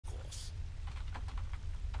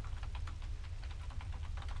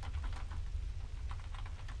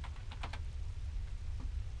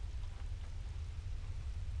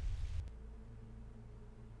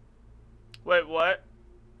Wait, what?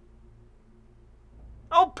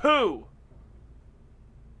 Oh, poo!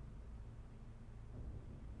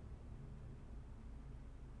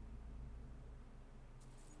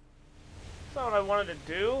 That's not what I wanted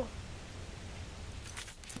to do.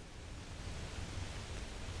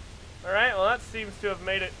 Alright, well that seems to have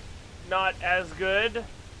made it not as good.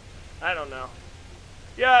 I don't know.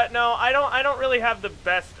 Yeah, no, I don't really have the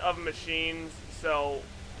best of machines, so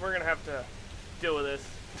we're gonna have to deal with this.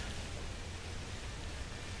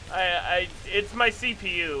 It's my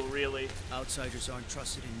CPU, really. Outsiders aren't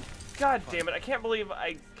trusted in. God damn it! I can't believe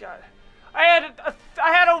I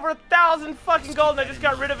had over 1,000 fucking gold, and I just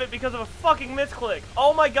got rid of it because of a fucking misclick.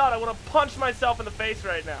 Oh my god! I want to punch myself in the face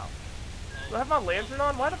right now. Do I have my lantern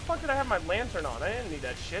on? Why the fuck did I have my lantern on? I didn't need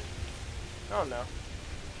that shit. Oh no.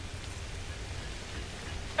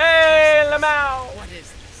 Hey, Lamau! What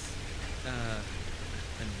is this? A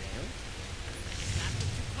nail?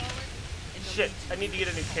 Shit, I need to get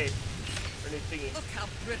a new cape. Or a new thingy. Look how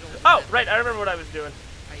brittle. Oh, right, I remember what I was doing.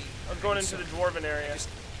 I was going into the dwarven area.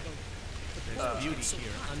 There's beauty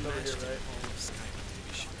here, unmatched in all of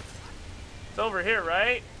Skyrim. It's over here,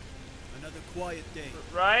 right? Another quiet day.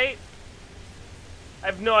 Right? I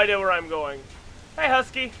have no idea where I'm going. Hey,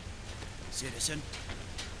 Husky. Citizen.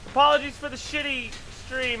 Apologies for the shitty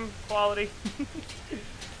stream quality.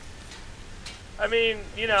 I mean,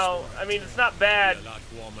 you know, it's not bad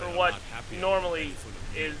for what normally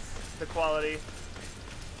is the quality.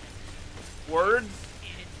 Words?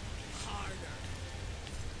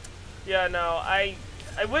 Yeah, no, I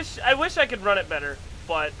wish I could run it better,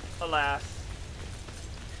 but alas.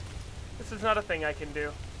 This is not a thing I can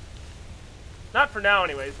do. Not for now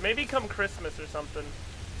anyways. Maybe come Christmas or something.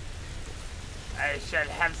 I shall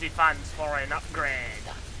have the funds for an upgrade.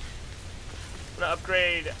 I'm gonna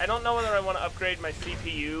upgrade. I don't know whether I want to upgrade my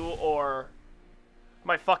CPU or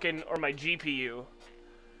my GPU.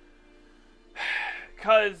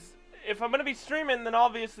 Cause if I'm gonna be streaming, then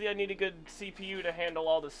obviously I need a good CPU to handle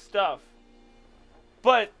all this stuff.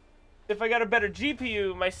 But if I got a better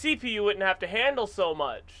GPU, my CPU wouldn't have to handle so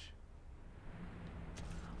much.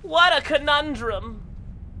 What a conundrum!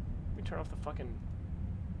 Let me turn off the fucking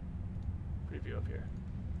preview up here.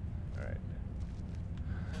 Alright.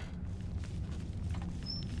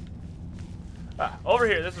 Ah, over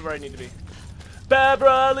here. This is where I need to be.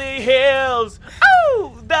 Beverly Hills!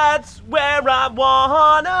 Oh! That's where I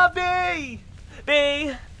wanna be!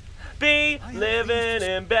 Be living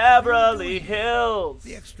in Beverly Hills!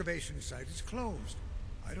 The excavation site is closed.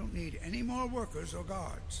 I don't need any more workers or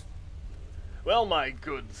guards. Well, my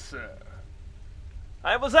good sir,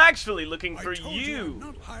 I was actually looking for I told you I'm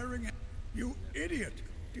not hiring you idiot.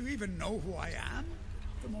 Do you even know who I am?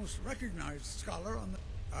 The most recognized scholar on the...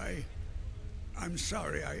 I'm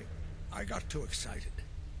sorry, I got too excited.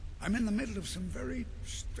 I'm in the middle of some very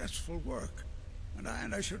stressful work, and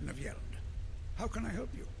I shouldn't have yelled. How can I help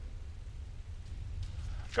you?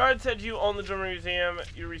 Guard said you own the drummer museum.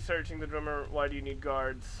 You're researching the drummer. Why do you need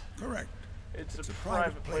guards? Correct. It's a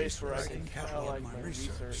private place where I can catalog my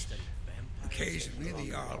research. Occasionally,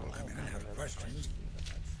 the Jarl will come in and have questions.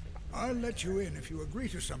 I'll let you in if you agree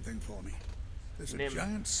to something for me. There's a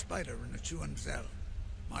giant spider in the Chuan Zell.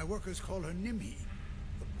 My workers call her Nimhi,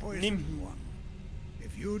 the poisoned one.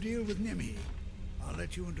 If you deal with Nimhi, I'll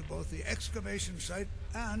let you into both the excavation site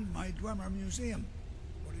and my Dwemer museum.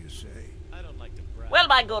 What do you say? I don't like to brag. Well,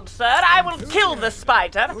 my good sir, I will kill the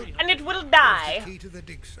spider, and it will die. There's the key to the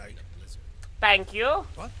dig site. Thank you.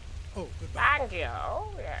 What? Oh, goodbye. Thank you.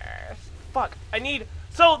 Yes. Fuck. I need...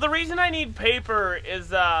 So, the reason I need paper is,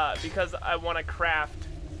 because I want to craft...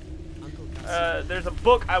 there's a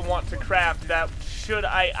book I want to craft that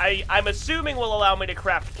I'm assuming will allow me to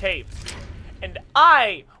craft capes. And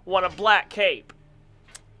I want a black cape.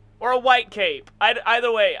 Or a white cape.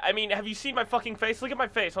 Either way. I mean, have you seen my fucking face? Look at my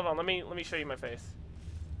face. Hold on. Let me show you my face.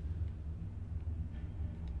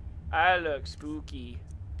 I look spooky.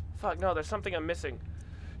 Fuck, no, there's something I'm missing.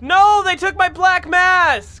 No, they took my black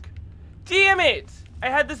mask! Damn it! I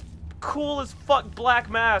had this cool as fuck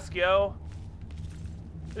black mask, yo.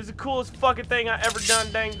 This is the coolest fucking thing I ever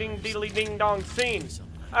done, dang ding diddly ding dong seen.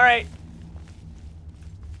 Alright.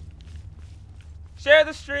 Share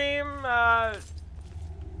the stream,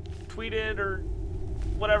 tweet it or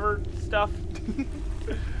whatever stuff.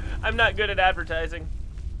 I'm not good at advertising.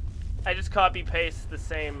 I just copy paste the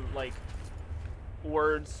same, like,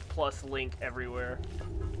 words plus link everywhere.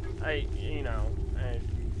 You know,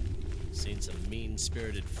 Seen some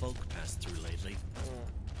mean-spirited folk pass through lately.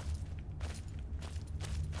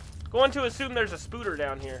 Going to assume there's a spooter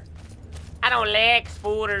down here. I don't like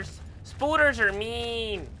spooters. Spooters are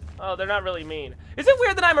mean. Oh, they're not really mean. Is it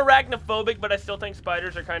weird that I'm arachnophobic, but I still think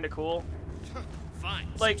spiders are kind of cool? Fine,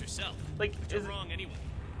 Like, suit yourself. like, You're wrong anyway.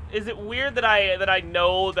 is it weird that I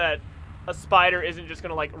know that a spider isn't just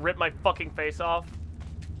gonna like rip my fucking face off?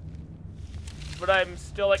 But I'm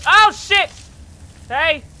still like, oh shit!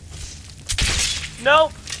 Hey!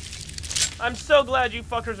 Nope. I'm so glad you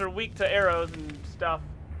fuckers are weak to arrows and stuff.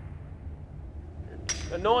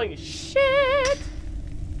 Annoying as shit!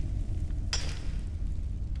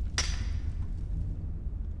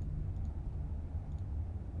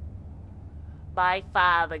 My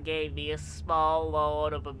father gave me a small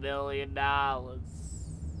loan of $1 million.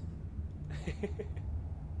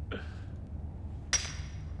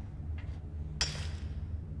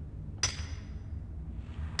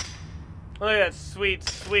 Look at that sweet,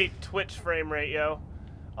 sweet Twitch frame rate, yo.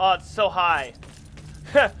 Oh, it's so high.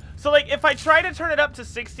 So, like, if I try to turn it up to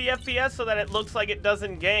 60 FPS so that it looks like it does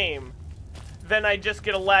in game, then I just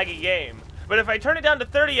get a laggy game. But if I turn it down to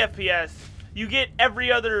 30 FPS, you get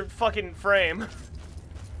every other fucking frame.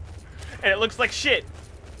 And it looks like shit.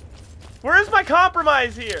 Where's my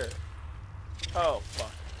compromise here? Oh,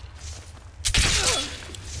 fuck.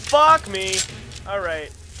 Fuck me.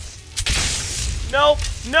 Alright. Nope,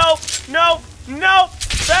 nope, nope, nope!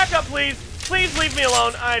 Back up, please! Please leave me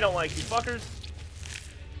alone. I don't like you fuckers.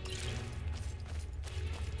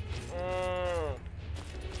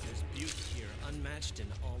 There's beauty here, unmatched in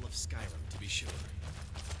all of Skyrim, to be sure.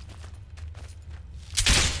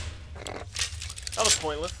 That was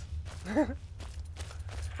pointless. At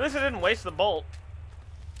least I didn't waste the bolt.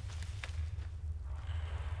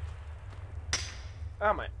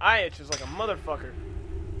 Oh, my eye itches like a motherfucker.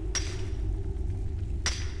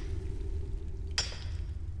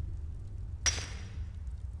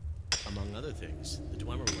 Among other things, the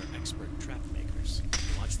Dwemer were expert trap makers.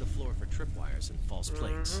 Watch the floor for tripwires and false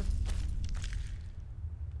plates.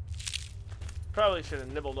 Probably should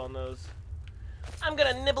have nibbled on those. I'm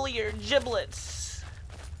gonna nibble your giblets.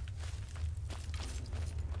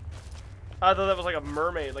 I thought that was like a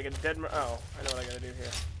mermaid, like a dead oh, I know what I gotta do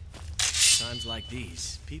here. Times like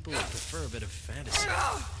these, people would prefer a bit of fantasy.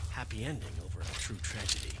 Happy ending over a true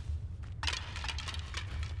tragedy.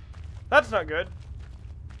 That's not good.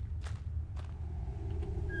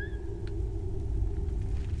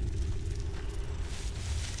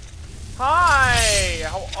 Hi!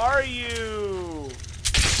 How are you?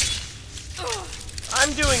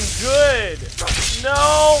 I'm doing good.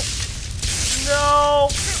 No! No!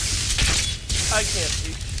 I can't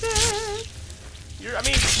see shit. I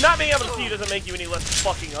mean, not being able to see you doesn't make you any less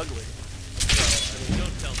fucking ugly. So, I mean,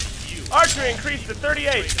 Don't tell me you. archery increased to 38.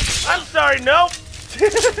 I'm sorry, no.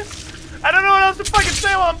 I don't know what else to fucking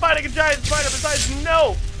say while I'm fighting a giant spider besides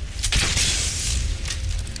no.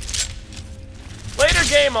 Later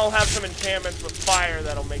game, I'll have some enchantments with fire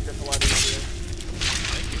that'll make this a lot easier.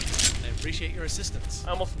 Thank you. I appreciate your assistance.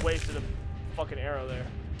 I almost wasted a fucking arrow there.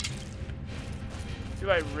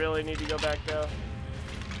 Do I really need to go back though?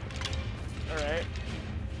 Alright.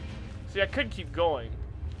 See, I could keep going.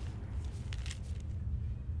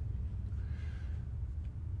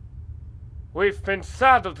 We've been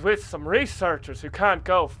saddled with some researchers who can't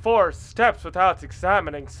go 4 steps without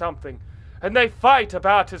examining something, and they fight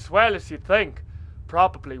about as well as you think.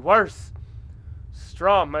 Probably worse.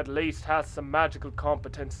 Strom at least has some magical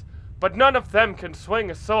competence, but none of them can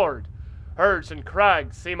swing a sword. Urge and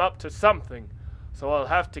Crag seem up to something, so I'll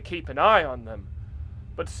have to keep an eye on them.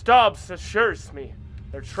 But Stubbs assures me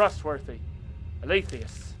they're trustworthy.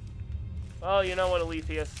 Aletheus. Well, you know what,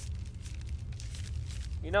 Aletheus?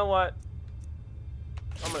 You know what?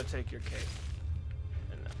 I'm gonna take your cape.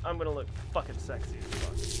 And I'm gonna look fucking sexy as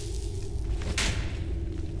fuck.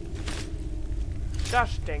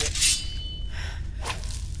 Gosh dang it.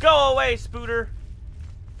 Go away, Spooter!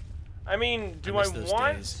 I mean, do I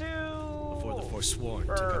want to? Before the Forsworn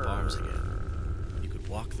took up arms again, you could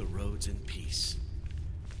walk the roads in peace.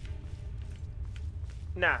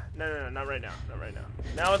 Nah, no, not right now. Not right now.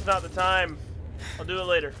 Now is not the time. I'll do it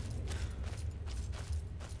later.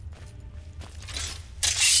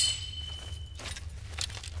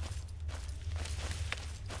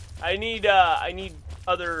 I need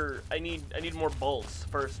more bolts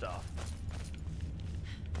first off.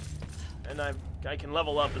 And I can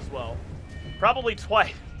level up as well. Probably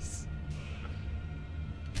twice.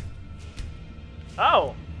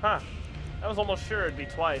 Oh, huh. I was almost sure it'd be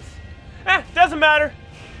twice. Doesn't matter.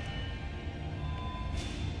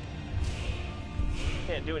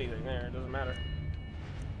 Can't do anything there, it doesn't matter.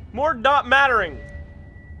 More not mattering.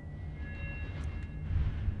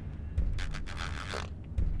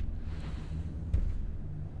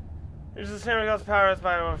 Here's the same cost power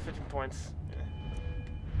by 15 points.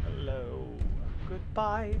 Yeah.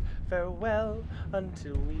 goodbye, farewell,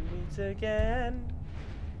 until we meet again.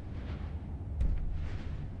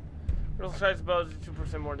 Crystal strikes bows do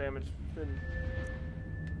 2% more damage than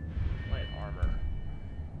light armor.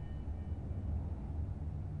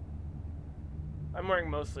 I'm wearing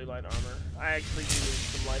mostly light armor. I actually do need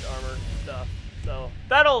some light armor stuff, so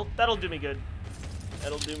that'll do me good.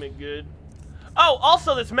 That'll do me good. Oh,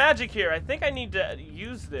 also this magic here. I think I need to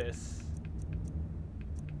use this.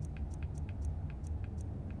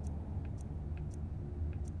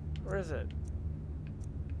 Where is it?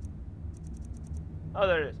 Oh,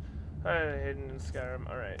 there it is. Hidden in Skyrim.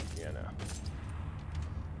 All right, yeah, no.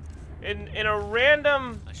 In a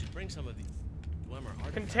random. I should bring some of the Dwemer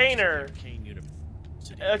container.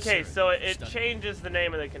 Okay, so it study. changes the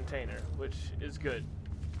name of the container, which is good.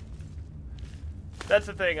 That's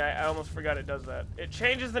the thing. I almost forgot it does that. It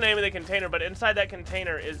changes the name of the container, but inside that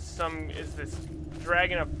container is this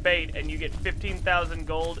dragon of fate, and you get 15,000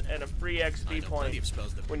 gold and a free XP point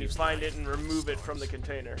when you find it and remove it from the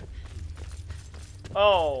container.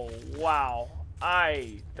 Oh wow!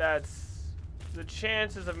 That's the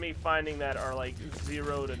chances of me finding that are like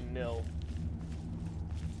 0 to 0.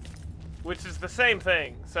 Which is the same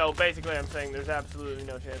thing. So basically I'm saying there's absolutely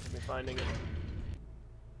no chance of me finding it.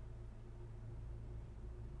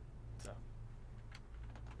 So.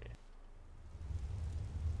 Yeah.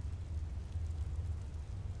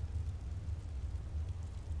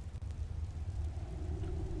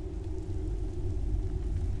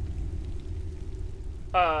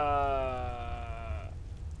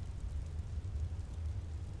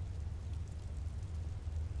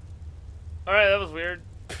 Alright, that was weird.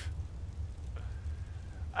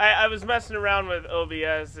 I was messing around with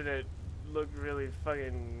OBS and it looked really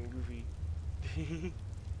fucking goofy.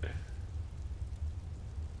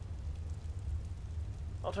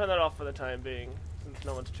 I'll turn that off for the time being, since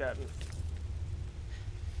no one's chatting.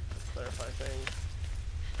 Clarify things.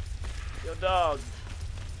 Yo, dog.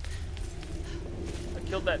 I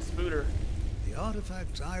killed that spooter. The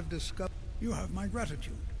artifacts I've discovered. You have my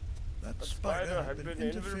gratitude. That spider had been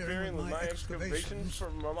interfering with my excavations for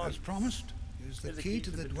months. As promised. Is the key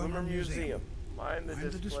to the Dwemer Museum. Mind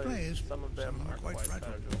the displays. Some of them are quite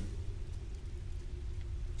fragile.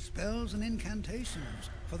 Spells and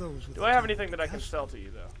incantations for those with. Do I have anything that I can sell to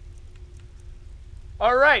you, though?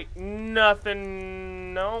 All right,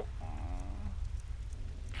 nothing. No.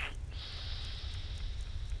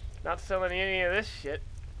 Not selling any of this shit.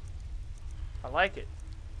 I like it.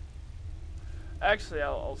 Actually,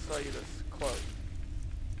 I'll sell you this cloak.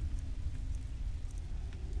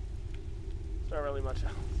 Not really much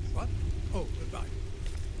else. What? Oh, goodbye.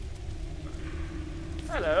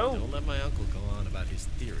 Hello. Don't let my uncle go on about his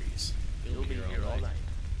theories. He'll be here all night.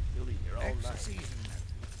 He'll be here all Next night. season.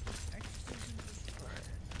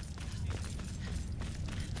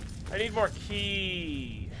 I need more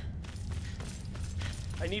key.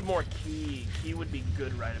 I need more key. Key would be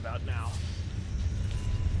good right about now.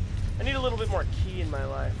 I need a little bit more key in my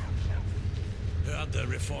life. Heard they're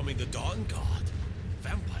reforming the Dawn Guard.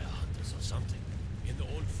 Vampire hunters or something. In the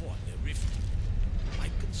old fort near Rift.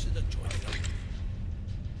 Might consider joining up.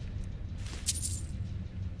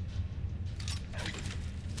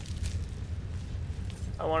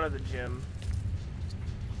 I wanted the gym.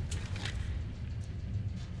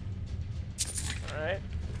 Alright.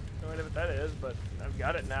 No idea what that is, but I've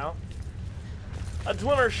got it now. A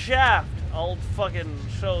Dwemer shaft! I'll fucking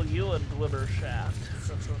show you a Dwemer shaft.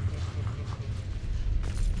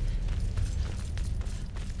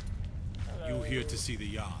 You here to see the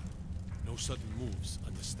yard. No sudden moves,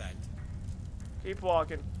 understand? Keep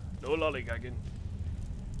walking. No lollygagging.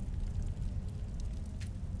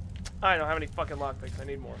 I don't have any fucking lockpicks. I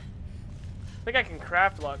need more. I think I can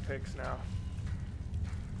craft lockpicks now.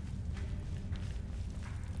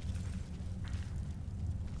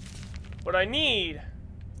 What I need...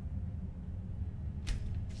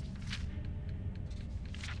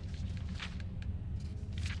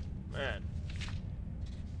 Man.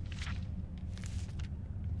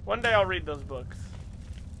 One day I'll read those books.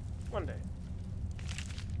 One day.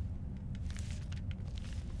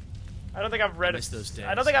 I don't think I've read it.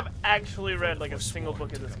 I don't think I've actually read like a single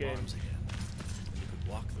book in this game.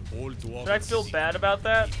 Should I feel bad about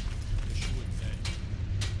that?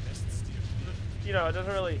 You know, it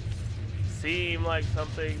doesn't really seem like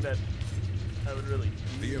something that I would really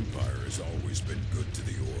do. The Empire has always been good to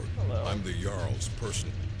the Orc. Hello. I'm the Jarl's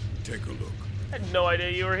person. Take a look. I had no idea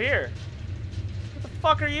you were here. What the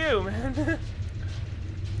fuck are you, man?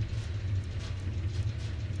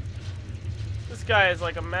 This guy is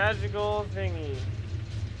like a magical thingy.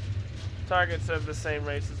 Targets of the same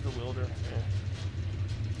race as the Wilder. Yeah.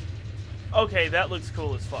 Okay, that looks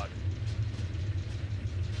cool as fuck.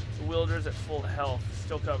 The wielders at full health.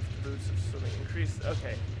 Still covered with boots of swimming. Increase.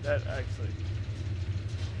 Okay, that actually.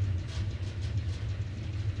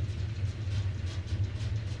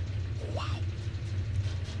 Wow.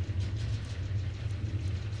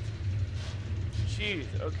 Jeez,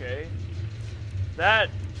 okay. That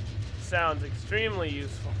sounds extremely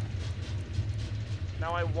useful.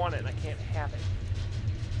 Now I want it and I can't have it.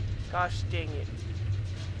 Gosh dang it.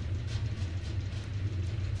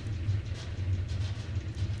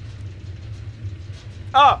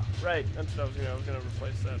 Oh, right. That's what I was gonna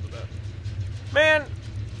replace that with that. Man,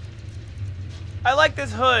 I like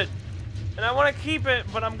this hood, and I want to keep it,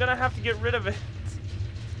 but I'm gonna have to get rid of it.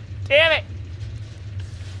 Damn it!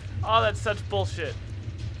 Oh, that's such bullshit.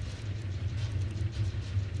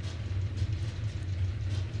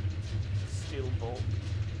 Steel bolt.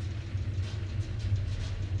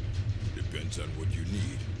 Depends on what you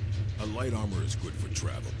need. A light armor is good for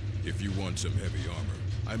travel. If you want some heavy armor,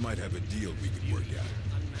 I might have a deal we could work out.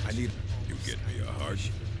 I need you get me a heart.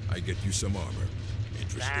 I get you some armor.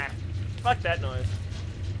 Interested? Nah. Fuck that noise.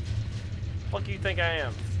 Fuck you think I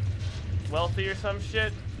am? Wealthy or some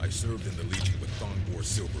shit? I served in the Legion with Thongbor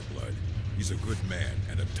Silverblood. He's a good man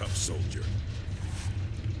and a tough soldier.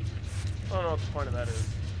 I don't know what the point of that is.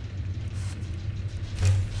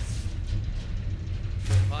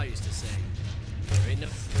 Pa used to say, there ain't no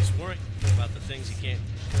use worrying about the things you can't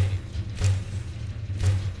change.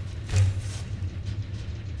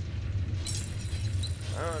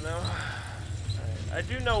 I don't know. I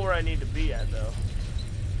do know where I need to be at, though.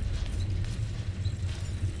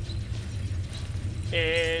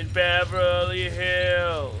 In Beverly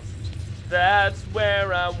Hills, that's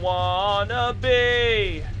where I wanna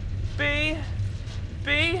be. Be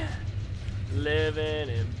living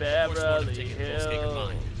in Beverly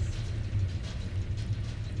Hills.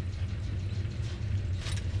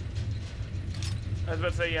 I was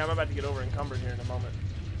about to say, yeah, I'm about to get over encumbered here in a moment.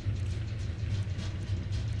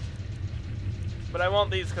 But I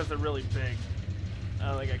want these because they're really big. I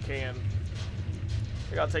don't think I can. I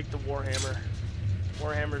think I'll take the Warhammer.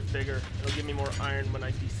 Warhammer's bigger. It'll give me more iron when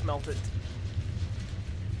I desmelt it.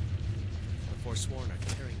 The Forsworn are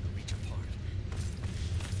tearing the Reach apart.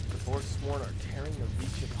 The Forsworn are tearing the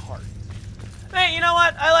Reach apart. Hey, you know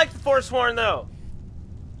what? I like the Forsworn though.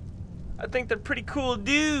 I think they're pretty cool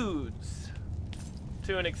dudes.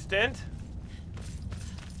 To an extent.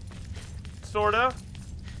 Sorta.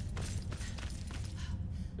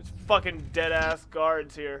 Fucking dead-ass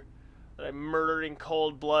guards here that I murdered in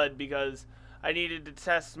cold blood because I needed to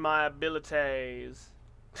test my abilities.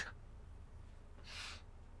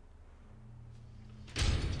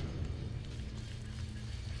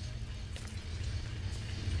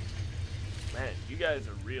 Man, you guys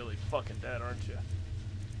are really fucking dead, aren't you?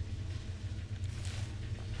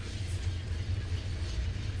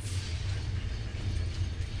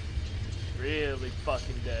 Really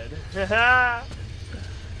fucking dead.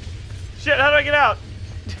 Shit, how do I get out?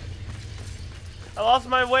 I lost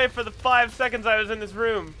my way for the 5 seconds I was in this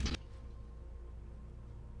room.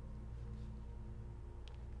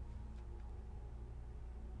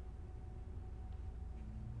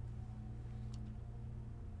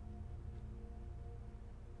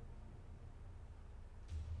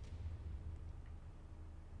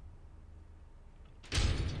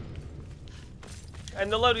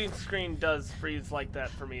 And the loading screen does freeze like that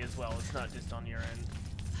for me as well. It's not just on your end.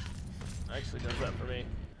 It actually does that for me.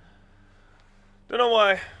 Don't know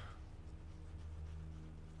why.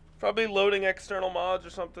 Probably loading external mods or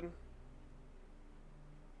something.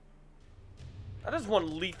 I just want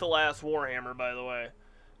lethal ass Warhammer, by the way.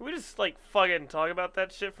 Can we just like fucking talk about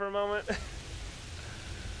that shit for a moment?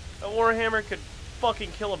 A Warhammer could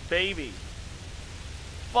fucking kill a baby.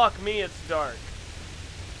 Fuck me, it's dark.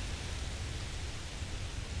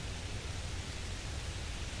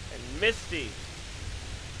 And misty.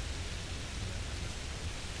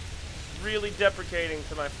 Really deprecating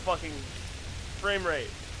to my fucking frame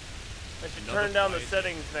rate. I should turn down the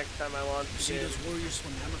settings next time I launch the game. See those warriors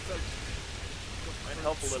from Hammerfell? Might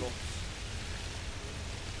help a little.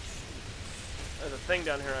 There's a thing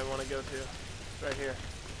down here I want to go to. Right here.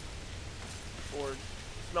 Forge.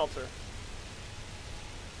 Smelter.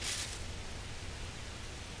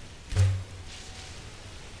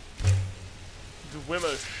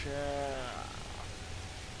 Dwimmer shaft.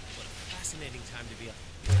 What a fascinating time to be a...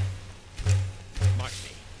 Mark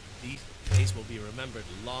me. These days will be remembered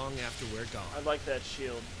long after we're gone. I like that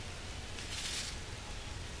shield.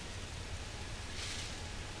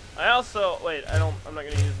 I also... Wait, I'm not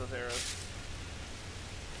going to use those arrows.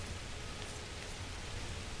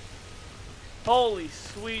 Holy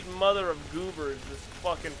sweet mother of goobers, this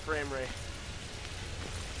fucking frame rate.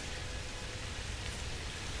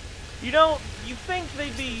 You know, you think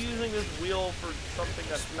they'd be using this wheel for something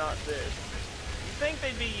that's not this. You think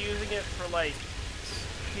they'd be using it for, like,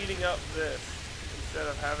 heating up this instead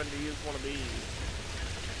of having to use one of these.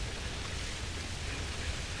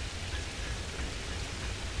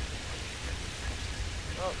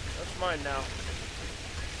 Oh, that's mine now.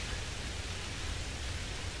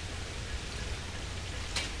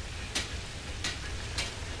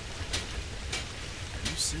 Have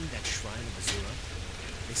you seen that shrine of Azura?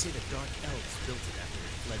 They say the Dark Elves built it after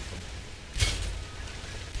they fled from...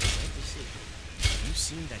 Let me see. Have you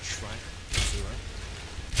seen that shrine of Azura?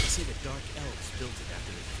 They say the Dark Elves built it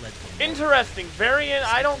after they fled from... Interesting. Variant,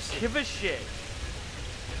 I don't give a shit.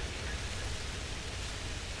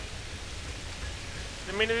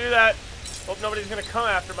 Didn't mean to do that. Hope nobody's gonna come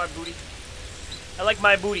after my booty. I like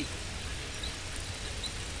my booty.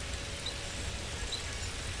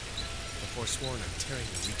 The Forsworn are tearing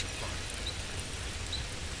the Reach apart.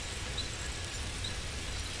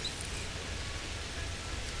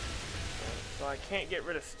 So I can't get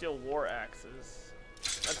rid of steel war axes.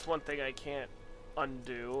 That's one thing I can't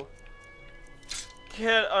undo. I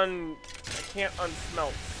can't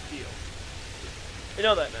unsmelt steel. You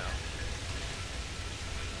know that now.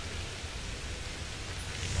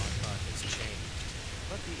 Lockhart has changed,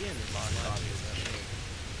 but the inn is Lockhart is not new.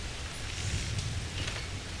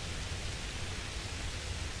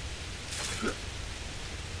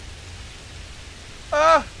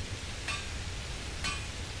 Ah!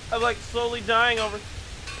 I'm like slowly dying over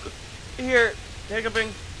here.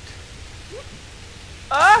 Hiccuping.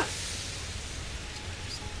 Ah!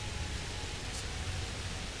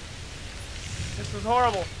 This is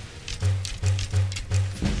horrible.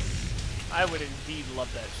 I would indeed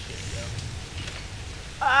love that shit, yo.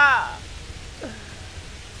 Ah!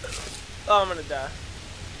 Oh, I'm gonna die.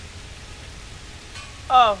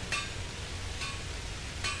 Oh.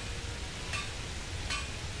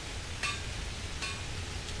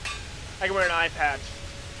 I can wear an eye patch.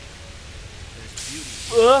 There's beauty.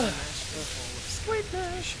 Ugh.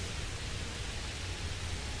 Sweetness.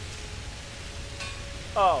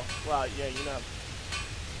 Oh, wow, yeah, you know.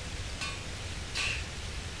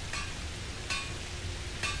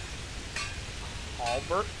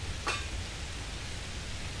 Albert? I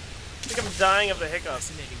think I'm dying of the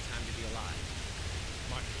hiccups. Fascinating time to be alive.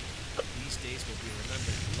 Mark, these days will be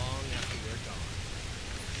remembered long after we're gone.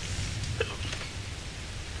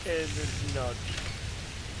 No.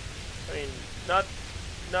 I mean, not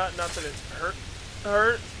that it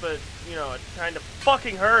hurts, but you know, it kind of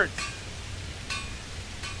fucking hurts.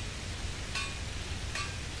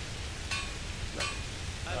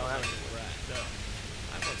 I don't have any brag, though.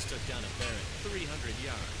 I once took down a bear at 300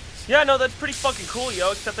 yards. Yeah, no, that's pretty fucking cool,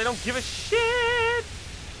 yo. Except they don't give a shit.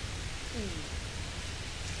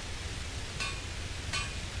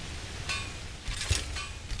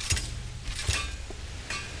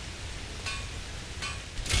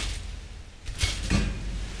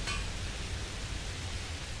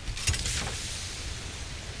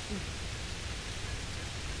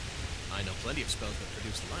 I know plenty of spells that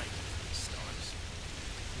produce light. Stars.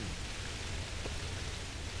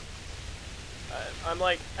 I'm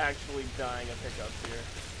like actually dying of hiccups here.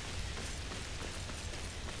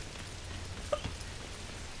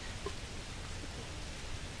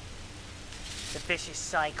 The vicious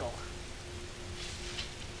cycle.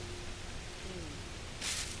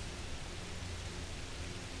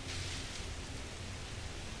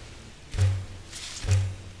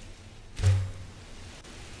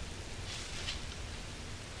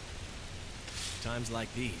 Times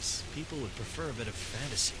like these, people would prefer a bit of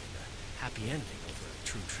fantasy and a happy ending over a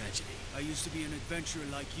true tragedy. I used to be an adventurer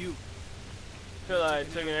like you. Till I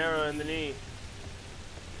took an arrow in the knee.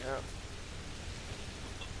 Yeah.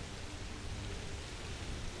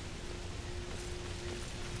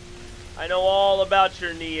 I know all about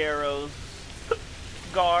your knee arrows,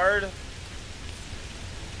 guard.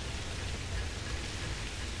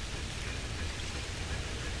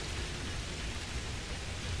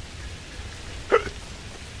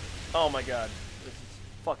 Oh my god, this is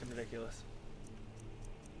fucking ridiculous.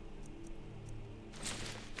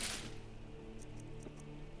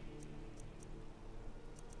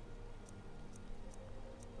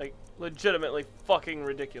 Like, legitimately fucking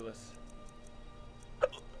ridiculous.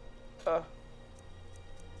 Fuck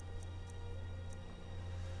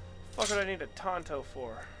would I need a Tonto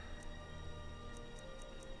for?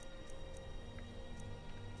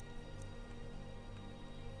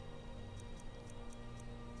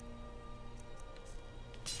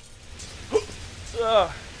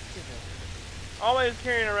 Ugh. Always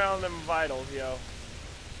carrying around them vitals, yo.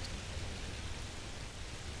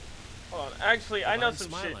 Hold on. Actually, I know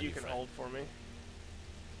some shit you can hold for me.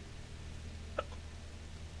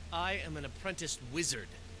 I am an apprentice wizard,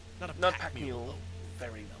 not a pack mule. Oh,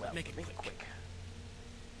 very well. Make it quick.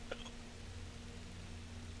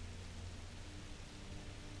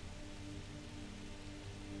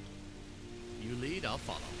 You lead, I'll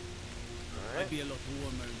follow. I'd be a lot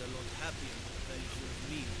warmer and a lot happier than you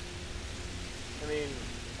of me. I mean,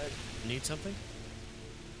 Need something?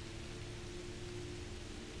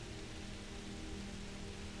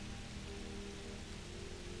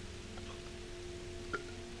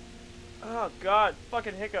 oh god,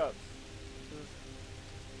 fucking hiccups.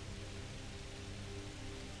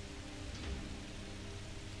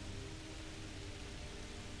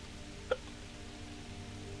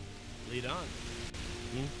 Lead on.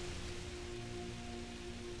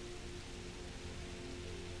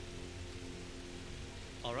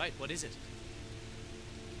 All right, what is it?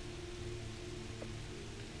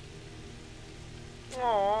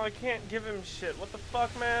 Oh, I can't give him shit. What the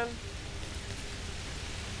fuck, man?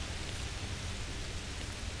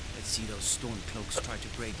 Let's see those storm cloaks try to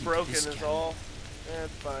break into Broken this is cabin. all. Yeah,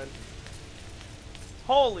 it's fine.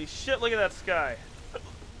 Holy shit, look at that sky.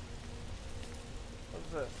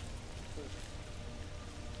 What's this?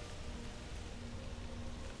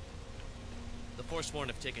 The Forsworn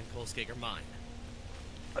have taken Kolskager mine.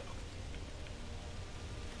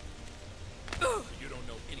 You don't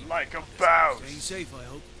know anything. Like a bow. Staying safe, I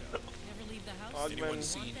hope. Never leave the house. Anyone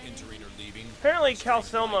seen entering or leaving? Apparently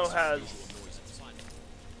Calcelmo has... You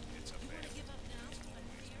wanna give up now? I'm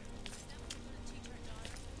here. Is that what you wanna teach our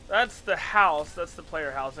daughter? That's the house. That's the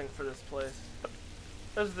player housing for this place.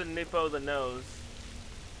 This is the Nippo the Nose.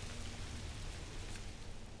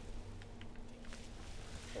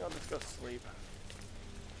 I think I'll just go sleep.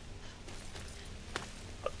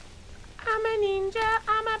 I'm a ninja,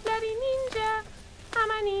 I'm a bloody ninja. I'm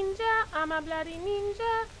a ninja, I'm a bloody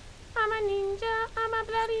ninja. I'm a ninja, I'm a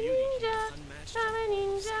bloody ninja. I'm a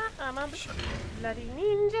ninja, I'm a bloody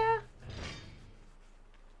ninja.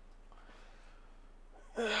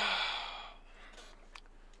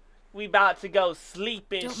 We about to go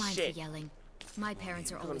sleep and Don't mind shit. the yelling. My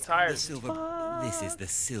parents are I'm always tired. This is the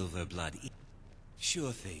silver blood.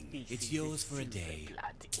 Sure thing. It's yours for a day.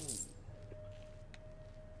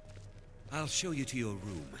 I'll show you to your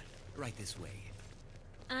room. Right this way.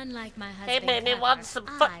 Unlike my husband, Hey, baby, Pepper, want some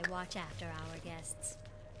I fuck? watch after our guests.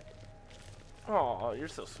 Oh, you're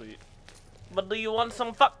so sweet. But do you want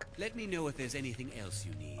some fuck? Let me know if there's anything else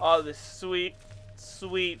you need. Oh, this sweet,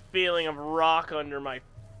 sweet feeling of rock under my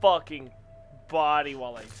fucking body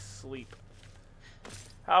while I sleep.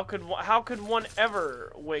 How could one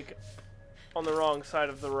ever wake on the wrong side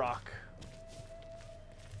of the rock?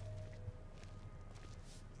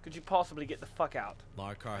 Could you possibly get the fuck out?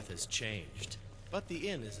 Markarth has changed, but the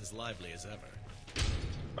inn is as lively as ever.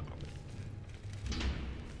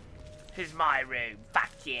 Here's my room. Fuck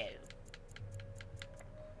you.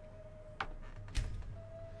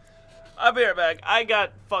 I'll be right back. I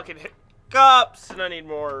got fucking hiccups and I need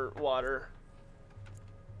more water.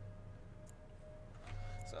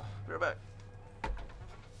 So, be right back.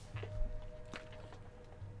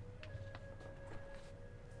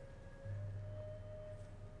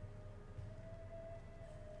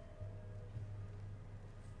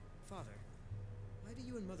 Father, why do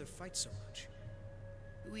you and Mother fight so much?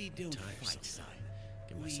 We don't Tired fight, son. sometime.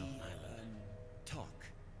 Give myself an island. Talk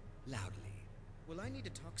loudly. Will I need to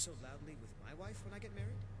talk so loudly with my wife when I get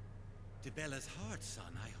married? To Bella's heart,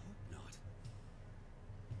 son, I hope not.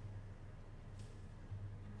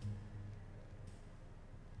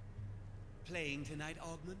 Playing tonight,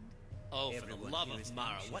 Ogmund? Oh, for Everyone the love here of is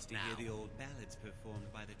Mara, anxious what to now? hear the old ballads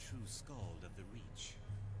performed by the true skald of the Reach.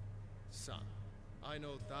 Son, I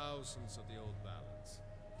know thousands of the old ballads.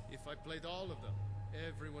 If I played all of them,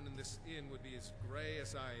 everyone in this inn would be as grey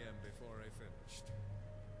as I am before I finished.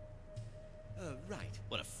 Right.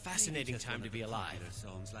 What a fascinating Maybe just time one to of be the alive. popular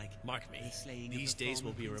songs like Mark me, The Slaying of these the days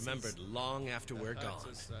will Fallen be remembered Princess. long after we're gone.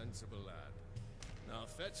 That's a sensible lad. Now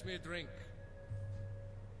fetch me a drink.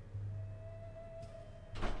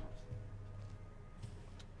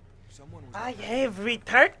 Someone was I have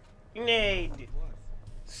returned.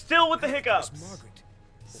 Still with the hiccups. Margaret.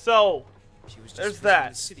 So, She was just there's visiting that.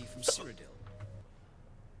 the city from Cyrodiil.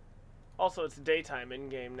 Also, it's daytime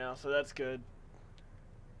in-game now, so that's good.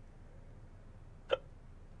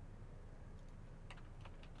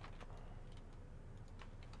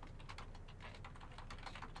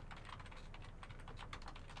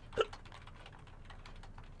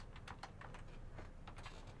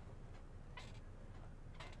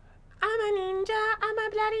 I'm a ninja,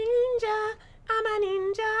 ninja. I'm a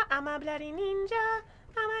ninja. I'm a bloody ninja.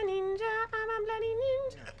 I'm a ninja. I'm a bloody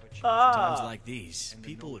ninja. Times like these,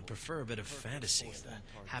 people would prefer a bit of fantasy and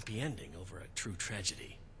a happy ending over a true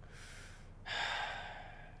tragedy.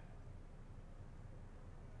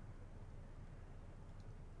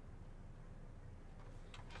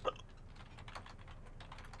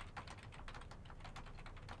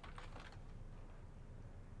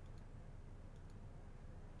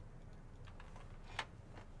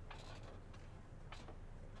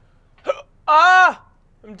 Ah!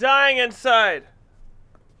 I'm dying inside.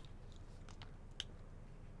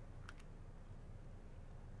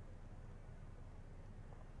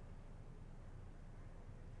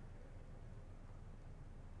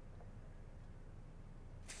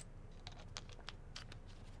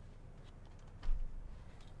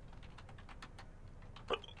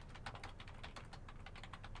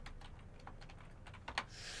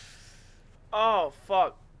 Oh,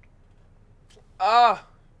 fuck. Ah!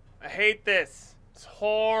 I hate this. It's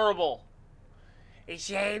horrible.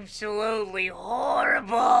 It's absolutely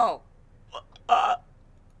horrible.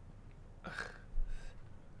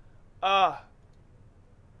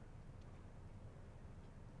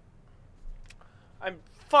 I'm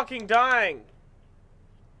fucking dying.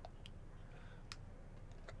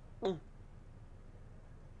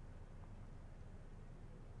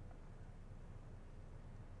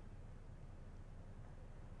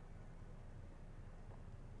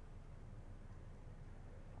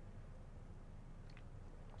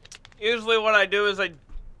 Usually what I do is I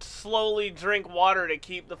slowly drink water to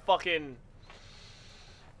keep the fucking...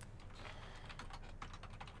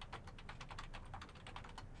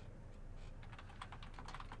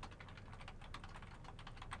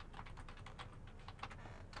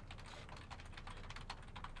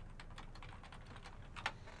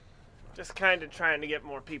 Just kind of trying to get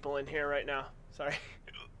more people in here right now. Sorry.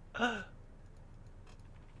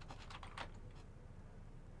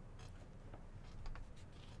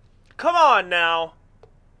 Come on now.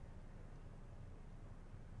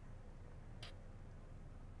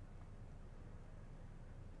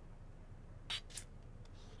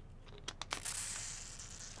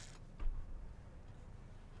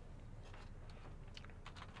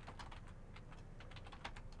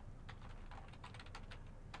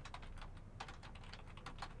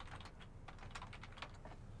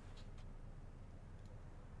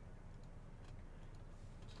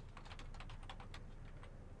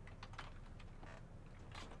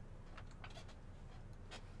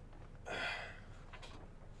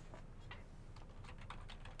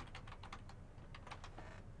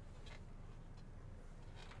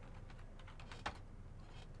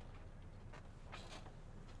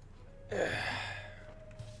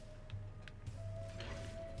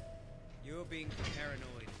 You're being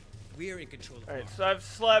paranoid. We're in control of Alright, so I've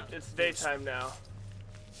slept. It's daytime now.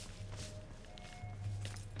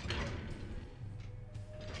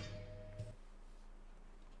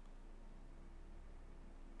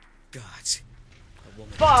 Gods. A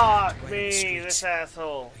woman Fuck right on the me, streets. this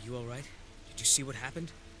asshole. Are you alright? Did you see what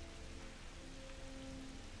happened?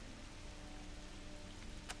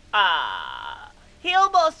 Ah, he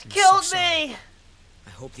almost I'm killed so me. sorry. I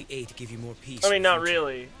hope the aid give you more peace. I mean, in the not future.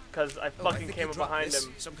 really, because I Oh, I fucking think came you up dropped behind this.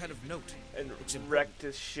 him Some kind of note. and Looks important. wrecked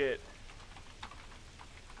his shit.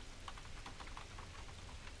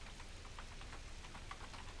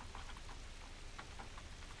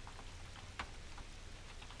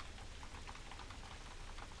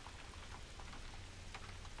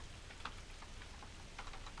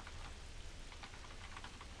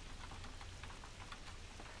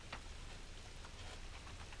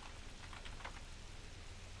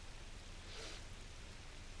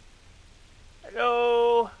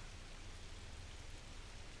 Hello.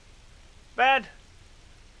 Bad.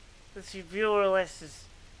 This viewer list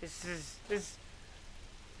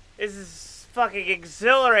is fucking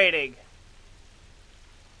exhilarating.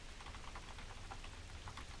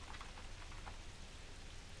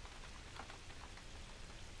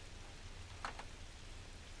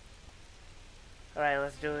 Alright,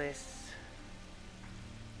 let's do this.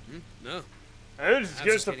 No. I'm just I was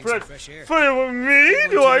get just some getting some fresh fresh air. fire with me? Everyone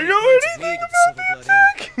Do I told me know points of anything me to about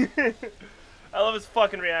the the Silver tech? I love his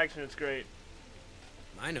fucking reaction. It's great.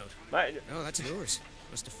 My note. My, No, that's yours.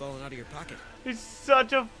 Must have fallen out of your pocket. he's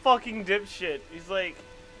such a fucking dipshit. He's like,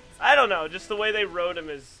 I don't know. Just the way they wrote him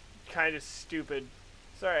is kind of stupid.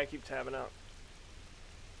 Sorry, I keep tabbing out.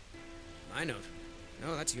 My note.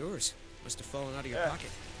 No, that's yours. Must have fallen out of your Yeah. pocket.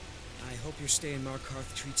 I hope your stay in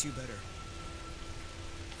Markarth treats you better.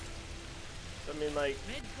 I mean, like,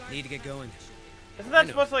 Need to get going. isn't that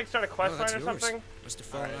know. supposed to like start a No, quest that's line or yours. something? Must have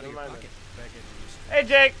fallen Alright, out of never your mind pocket. Hey,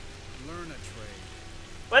 Jake. Learn a trade.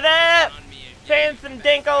 What up? Playing some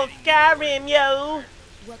dank old Skyrim, yo.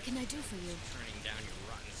 What can I do for you?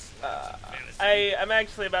 I'm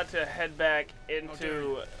actually about to head back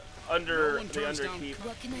into the Underkeep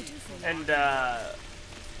What can I do for you? and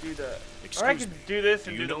do the. Or I could do this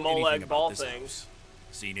and do the Molag Ball thing.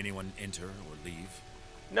 Seen anyone enter or leave?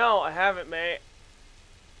 No, I haven't, mate.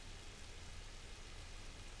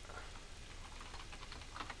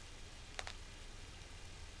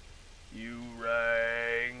 You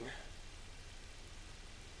rang.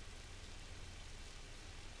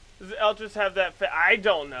 Does Eltrus have that? I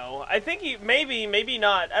don't know. I think he maybe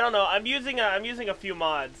not. I don't know. I'm using a few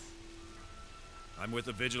mods. I'm with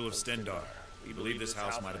the Vigil of Stendar. We believe this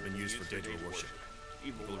house might have been used for Daedra worship,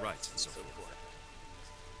 evil rites, and so forth.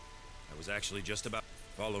 I was actually just about.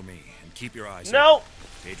 Follow me and keep your eyes. No.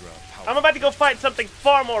 Daedra, I'm about to go fight something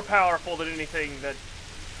far more powerful than anything that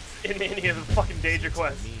in any of the fucking Daedra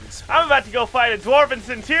quests. I'm about to go fight a dwarven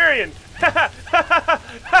centurion. I'm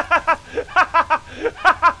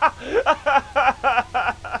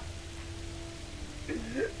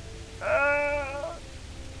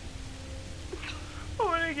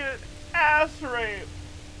gonna get ass raped.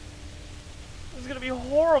 This is gonna be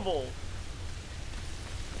horrible.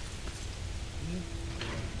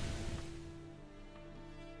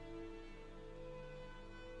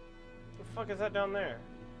 What the fuck is that down there?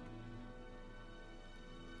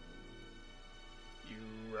 You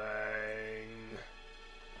rang.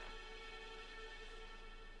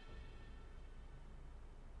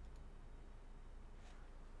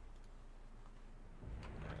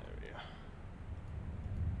 There we go.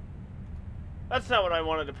 That's not what I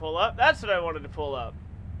wanted to pull up. That's what I wanted to pull up.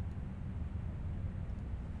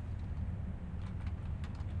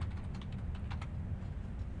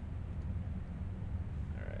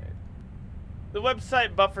 Alright. The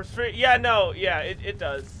website buffers free. Yeah, no, yeah, it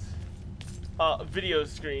does. Video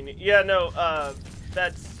screen. Yeah, no,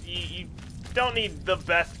 that's, you don't need the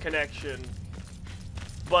best connection,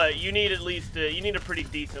 but you need at least, you need a pretty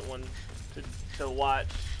decent one to watch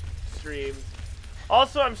streams.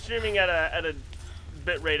 Also, I'm streaming at a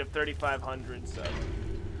bit rate of 3,500, so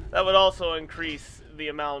that would also increase the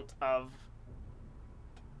amount of,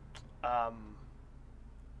 I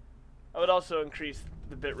would also increase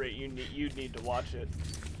the bit rate you'd need to watch it.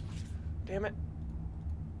 Damn it.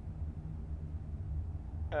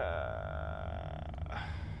 Alright,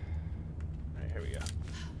 here we go.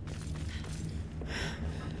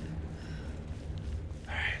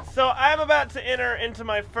 Alright, so I'm about to enter into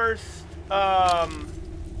my first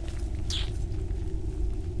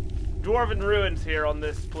Dwarven Ruins here on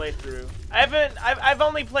this playthrough. I've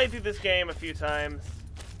only played through this game a few times.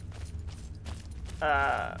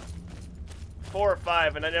 4 or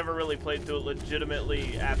 5, and I never really played through it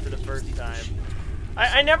legitimately after the first time.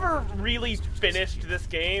 I never really finished this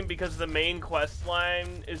game because the main quest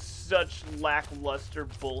line is such lackluster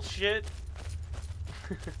bullshit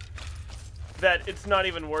that it's not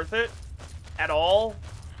even worth it at all,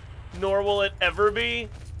 nor will it ever be,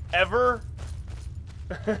 ever.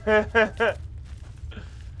 There's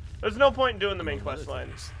no point in doing the main quest line.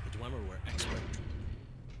 The Dwemer were expert.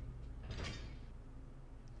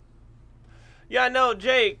 Yeah, no,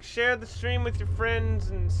 Jake, share the stream with your friends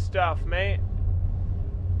and stuff, mate.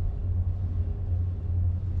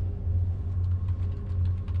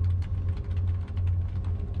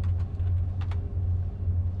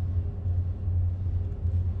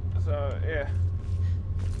 So, yeah.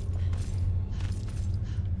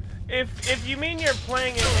 If you mean you're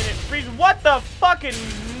playing it and it freezes, what the fucking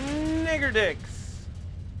nigger dicks?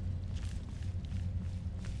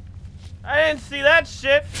 I didn't see that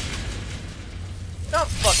shit. Don't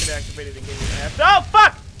fucking activate it again, you ass. Oh,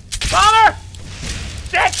 fuck! Father!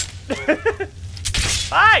 Shit!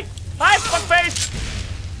 Hi! Hi, fuckface!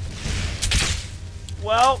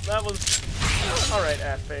 Well, that was... Alright,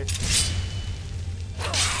 assface.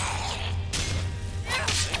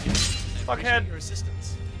 Fuckhead. Your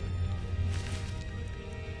assistance.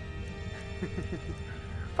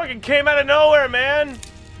 Fucking came out of nowhere, man.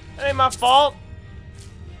 That ain't my fault.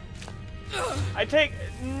 I take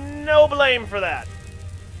no blame for that.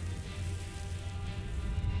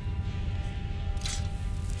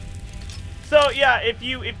 So yeah, if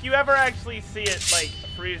you ever actually see it like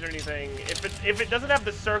freeze or anything, if it doesn't have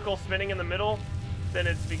the circle spinning in the middle, then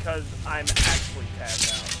it's because I'm actually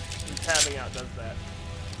tabbed out. And tabbing out does that.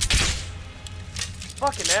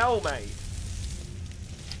 Fucking hell, mate.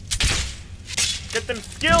 Get them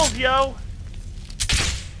skills, yo.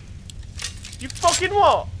 You fucking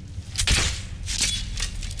what?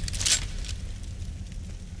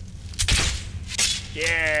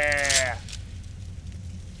 Yeah.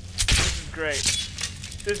 great.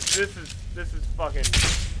 This is fucking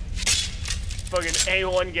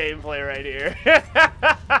A1 gameplay right here.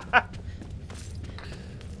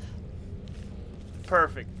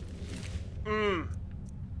 Perfect.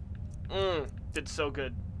 Did so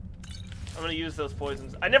good. I'm gonna use those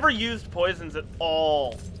poisons. I never used poisons at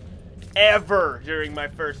all, ever, during my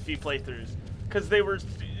first few playthroughs, because they were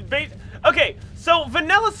okay. So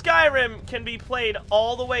vanilla Skyrim can be played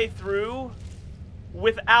all the way through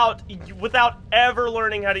without ever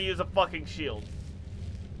learning how to use a fucking shield.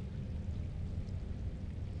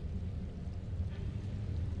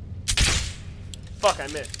 Fuck, I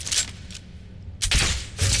missed.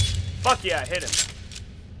 Fuck yeah, I hit him.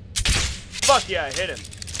 Fuck yeah, I hit him.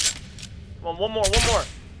 Come on, one more.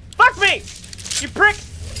 Fuck me! You prick!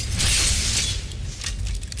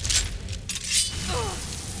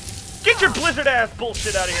 Get your blizzard ass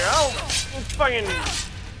bullshit out of here. I don't fucking...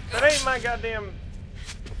 That ain't my goddamn...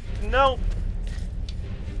 Nope.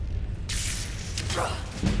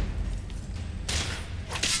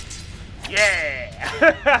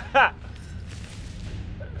 Yeah!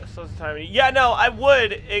 So it's time. Yeah, no, I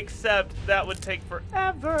would, except that would take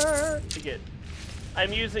forever to get.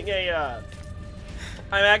 I'm using a,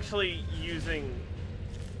 I'm actually using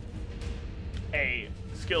a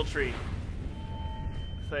skill tree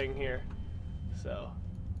thing here, so.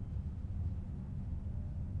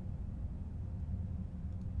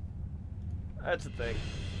 That's the thing.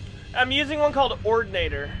 I'm using one called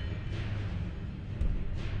Ordinator.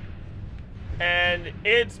 And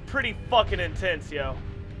it's pretty fucking intense, yo.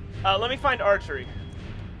 Let me find archery.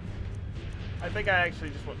 I think I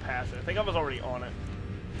actually just went past it. I think I was already on it.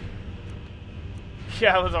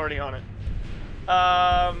 Yeah, I was already on it.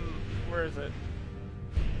 Where is it?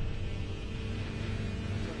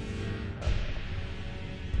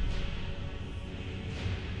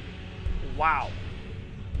 Wow.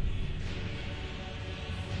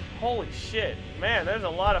 Holy shit. Man, there's a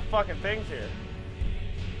lot of fucking things here.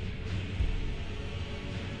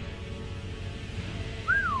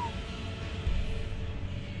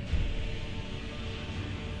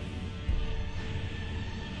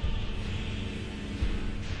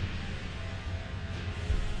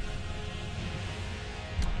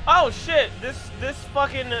 Oh shit, this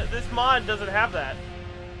mod doesn't have that.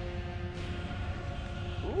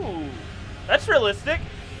 Ooh, that's realistic.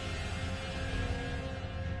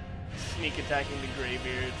 Sneak attacking the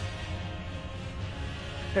Greybeards.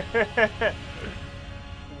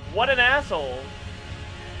 What an asshole.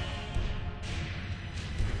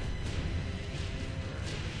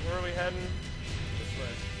 Where are we heading? This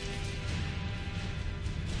way.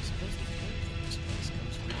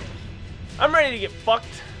 I'm ready to get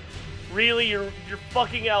fucked. Really, your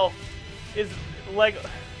fucking elf is like...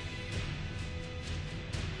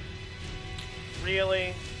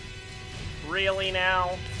 Really? Really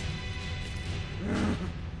now?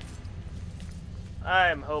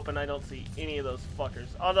 I'm hoping I don't see any of those fuckers.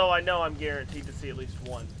 Although I know I'm guaranteed to see at least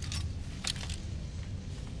one.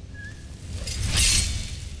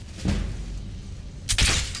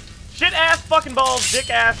 Shit ass fucking balls, dick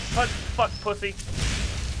ass, fuck pussy.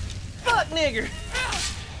 Fuck nigger.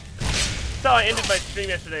 That's how I ended my stream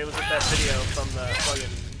yesterday, was with that video from the fucking,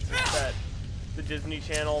 the Disney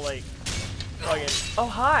Channel, like, fucking, oh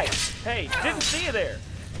hi, hey, didn't see you there.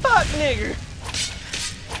 Fuck nigger.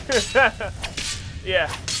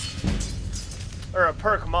 Yeah. Or a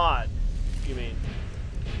perk mod, you mean.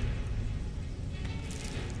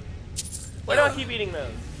 Why do I keep eating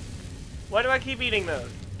those? Why do I keep eating those?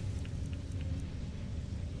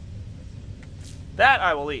 That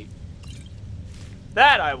I will eat.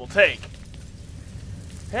 That I will take.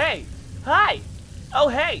 Hey, hi. Oh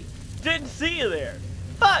hey, didn't see you there.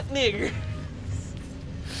 Fuck nigger.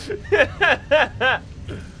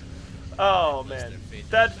 Oh man,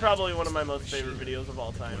 that's probably one of my most favorite videos of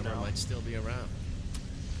all time now. Might still be around.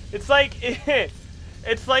 It's like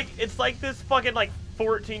it's like this fucking like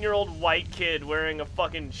 14-year-old white kid wearing a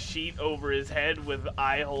fucking sheet over his head with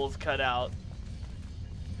eye holes cut out,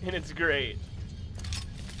 and it's great.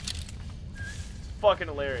 It's fucking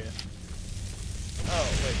hilarious. Oh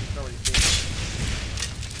wait, nobody's seen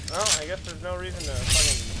it. Well, I guess there's no reason to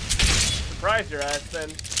fucking surprise your ass then.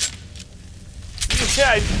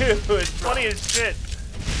 Yeah, I do. It's funny as shit.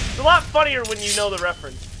 It's a lot funnier when you know the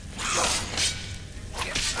reference.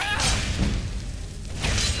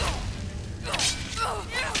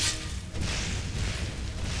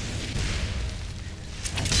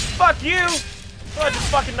 Fuck you! I just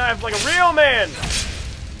fucking knife like a real man!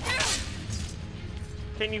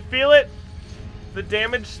 Can you feel it? The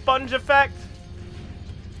damage sponge effect?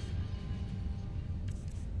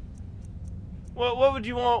 What would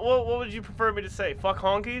you want? What would you prefer me to say? Fuck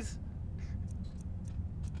honkies?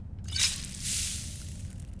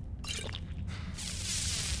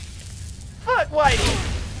 Fuck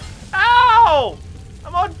Whitey! Ow!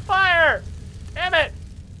 I'm on fire! Damn it!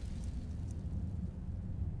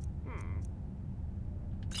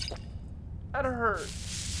 That hurt.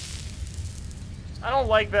 I don't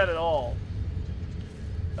like that at all.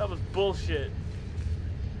 That was bullshit.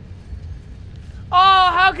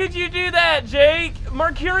 Oh, how could you do that, Jake?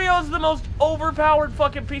 Mercurio's the most overpowered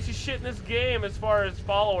fucking piece of shit in this game as far as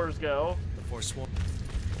followers go. The Forsworn.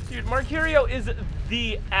 Dude, Mercurio is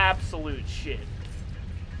the absolute shit.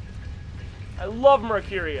 I love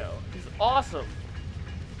Mercurio. He's awesome.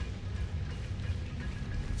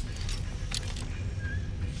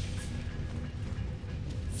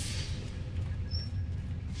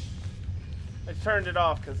 I turned it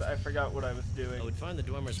off because I forgot what I was doing. I would find the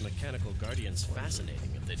Dwemer's mechanical guardians fascinating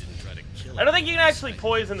if they didn't try to kill I don't think you can actually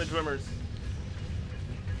poison the Dwemers.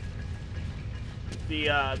 The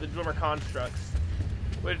Dwemer constructs.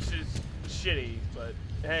 Which is shitty, but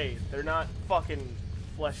hey, they're not fucking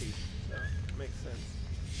fleshy, so it makes sense.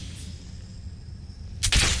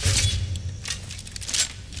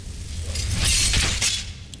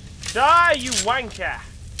 Die, you wanker!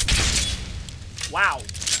 Wow.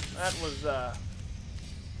 That was, oh,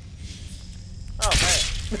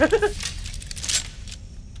 man.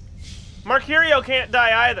 Mercurio can't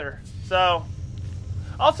die either, so...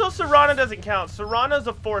 Also, Serana doesn't count. Serana's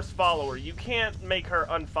a forced follower. You can't make her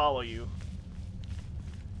unfollow you.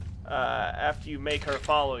 After you make her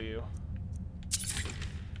follow you.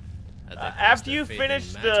 After you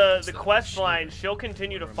finish the quest line, she'll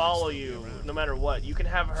continue to follow you no matter what. You can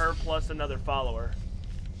have her plus another follower.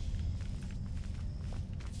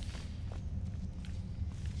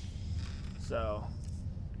 So...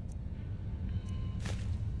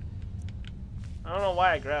 I don't know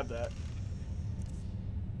why I grabbed that.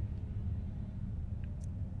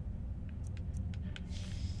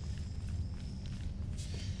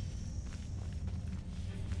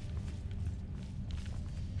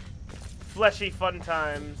 Fleshy fun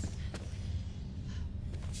times.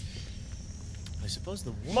 I suppose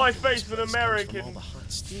the my face with American. All the hot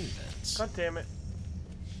steam vents. God damn it.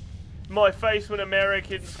 My face when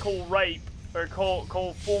Americans call rape or call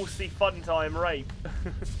falsy fun time rape.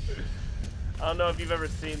 I don't know if you've ever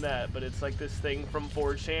seen that, but it's like this thing from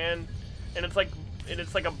 4chan, and it's like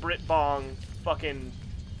a Brit bong fucking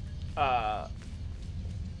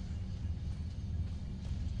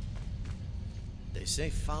They say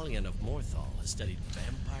Falion of Morthal has studied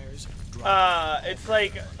vampires. It's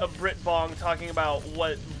like a Brit bong talking about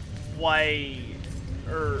why,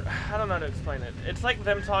 or I don't know how to explain it. It's like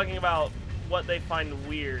them talking about what they find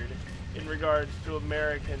weird in regards to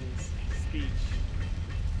Americans' speech.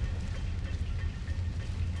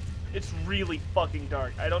 It's really fucking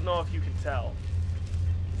dark. I don't know if you can tell.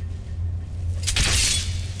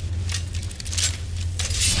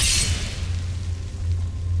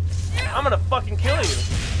 I'm gonna fucking kill you.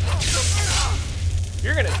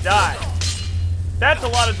 You're gonna die. That's a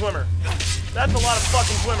lot of Dwemer. That's a lot of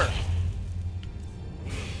fucking Dwemer.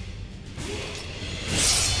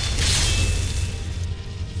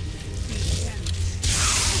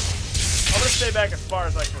 I'm gonna stay back as far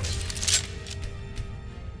as I can.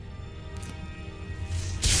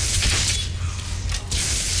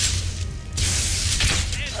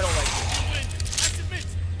 I don't like this.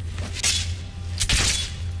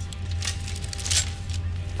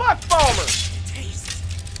 Fuck Balmer!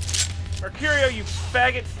 Mercurio, you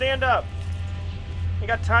faggot, stand up. You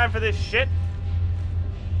got time for this shit?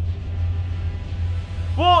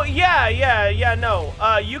 Well, yeah, no.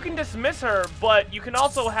 You can dismiss her, but you can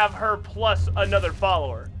also have her plus another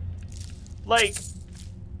follower. Like,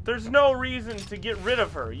 there's no reason to get rid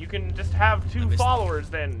of her. You can just have 2 followers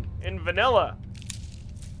then, in vanilla.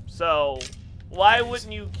 So, why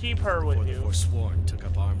wouldn't you keep her with you? Forsworn took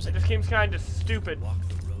up arms. It just seems kind of stupid. Walk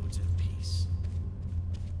the roads in peace.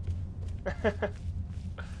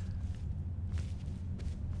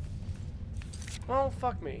 Well,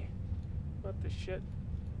 fuck me. What the shit?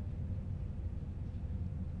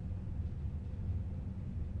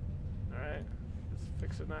 Alright, just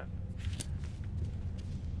fixing that.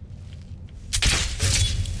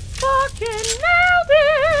 Fucking nailed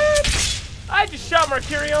it! I just shot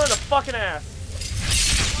Mercurio in the fucking ass.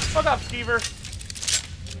 Fuck off, Skeever.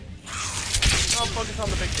 I'll focus on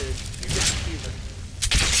the big dude. You get the Skeever.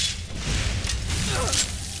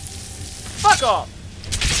 Fuck off!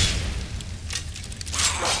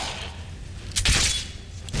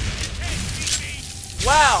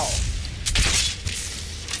 Wow!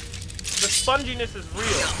 The sponginess is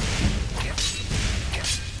real.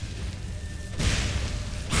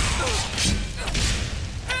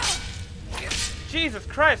 Jesus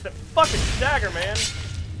Christ, that fucking dagger, man.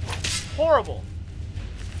 Horrible.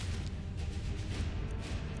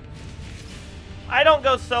 I don't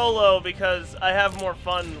go solo because I have more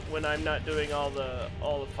fun when I'm not doing all the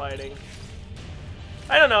fighting.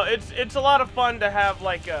 I don't know, it's a lot of fun to have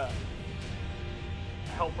like a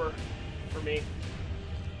helper for me.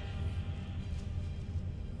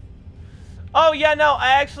 Oh yeah, no,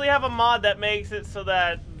 I actually have a mod that makes it so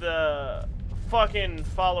that the fucking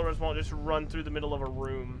followers won't just run through the middle of a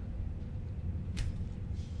room.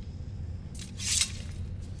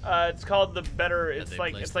 It's called the better. It's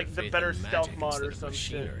like the better stealth mod or some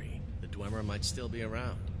shit. The Dwemer might still be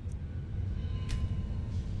around.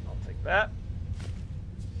 I'll take that,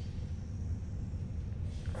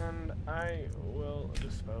 and I will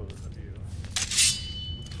dispose of you.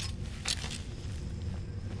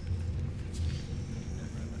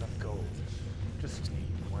 Never enough gold. Just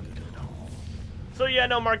need one good haul. So yeah,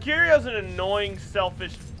 no, Marcurio's an annoying,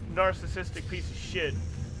 selfish, narcissistic piece of shit,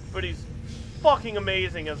 but he's fucking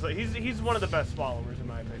amazing as he's one of the best followers in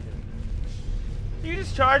my opinion. You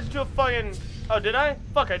just charged to a fucking... Oh, did I?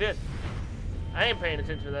 Fuck, I did. I ain't paying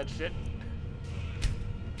attention to that shit.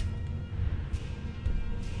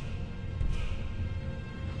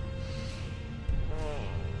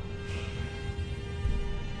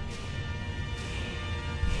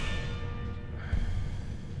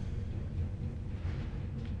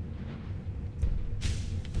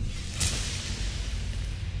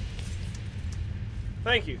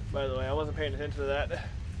 Thank you, by the way. I wasn't paying attention to that.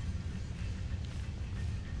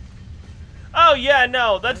 Oh, yeah,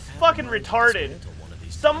 no. That's fucking retarded.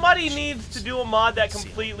 Somebody needs to do a mod that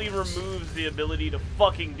completely removes the ability to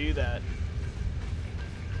fucking do that.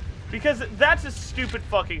 Because that's a stupid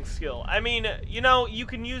fucking skill. I mean, you know, you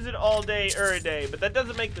can use it all day or a day, but that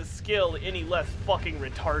doesn't make the skill any less fucking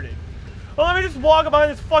retarded. Well, let me just walk up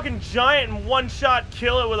behind this fucking giant and one-shot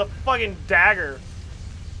kill it with a fucking dagger.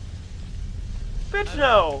 Bitch,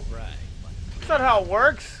 no. That's not how it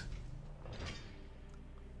works.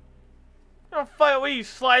 You don't fight. What are you,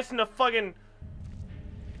 slicing a fucking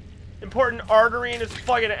important artery in his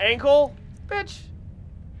fucking ankle? Bitch.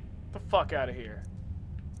 Get the fuck out of here.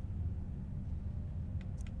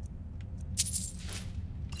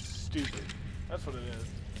 Stupid. That's what it is.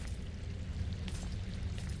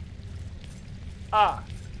 Ah.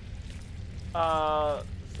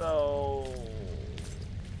 So...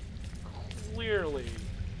 Clearly.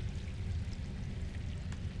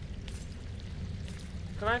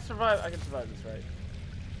 Can I survive? I can survive this, right?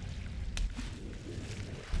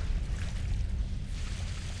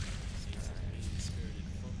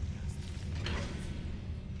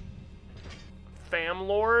 Fam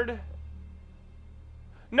Lord?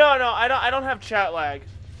 No, I don't have chat lag.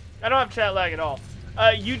 I don't have chat lag at all.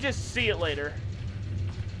 You just see it later.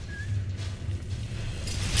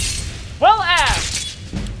 Well asked!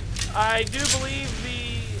 I do believe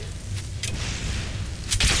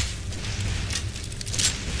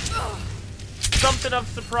something of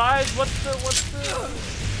surprise. What's the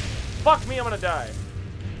fuck me, I'm gonna die.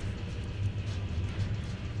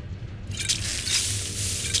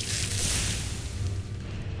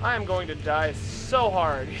 I am going to die so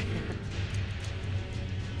hard.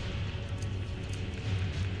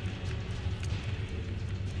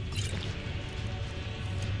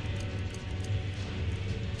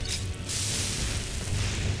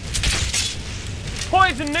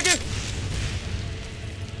 Poison, nigga!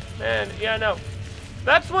 Man, yeah, no.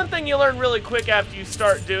 That's one thing you learn really quick after you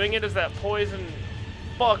start doing it, is that poison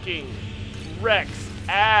fucking wrecks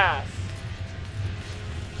ass.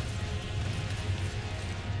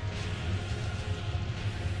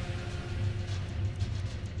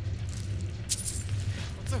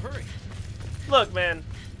 What's the hurry? Look, man.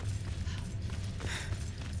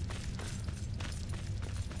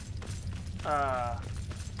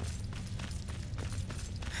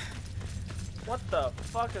 What the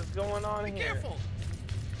fuck is going on here? Be careful!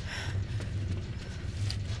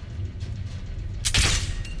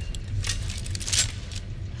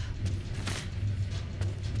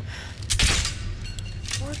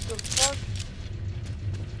 What the fuck?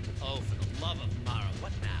 Oh, for the love of Mara,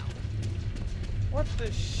 what now? What the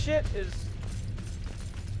shit is...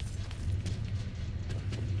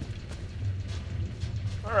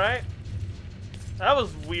 Alright. That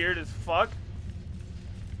was weird as fuck.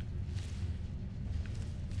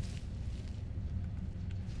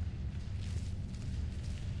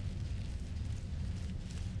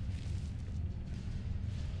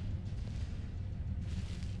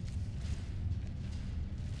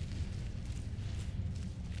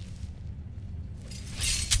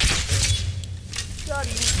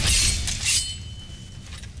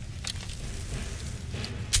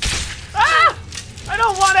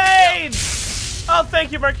 Oh,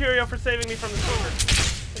 thank you, Mercurio, for saving me from the silver.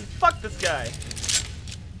 And fuck this guy.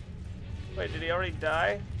 Wait, did he already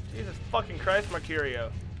die? Jesus fucking Christ,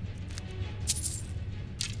 Mercurio.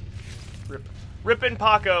 Rippin'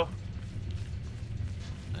 Paco.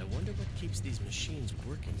 I wonder what keeps these machines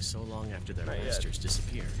working so long after their Not masters yet.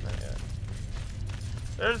 disappear. Not yet.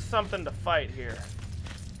 There's something to fight here.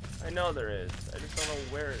 I know there is. I just don't know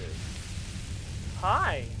where it is.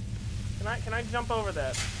 Hi. Can I jump over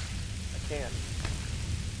that? I can.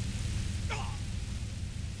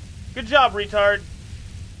 Good job, retard.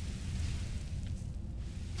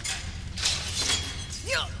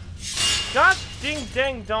 Gosh ding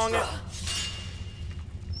dang dong it.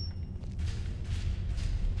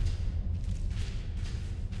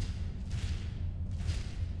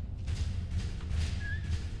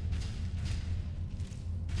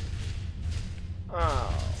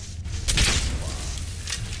 Oh.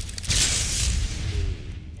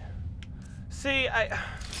 See,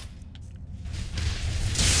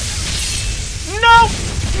 Nope!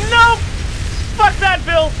 Nope! Fuck that,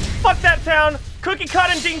 Bill! Fuck that town! Cookie cut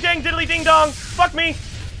and ding dang diddly ding dong! Fuck me!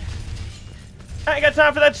 I ain't got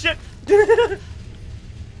time for that shit!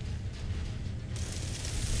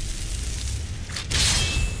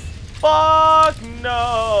 Fuck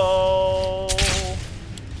no!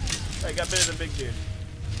 I got bit of the big dude.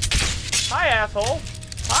 Hi, asshole!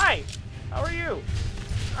 Hi! How are you?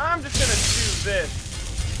 I'm just gonna do this.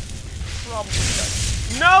 Probably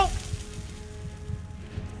die. Nope!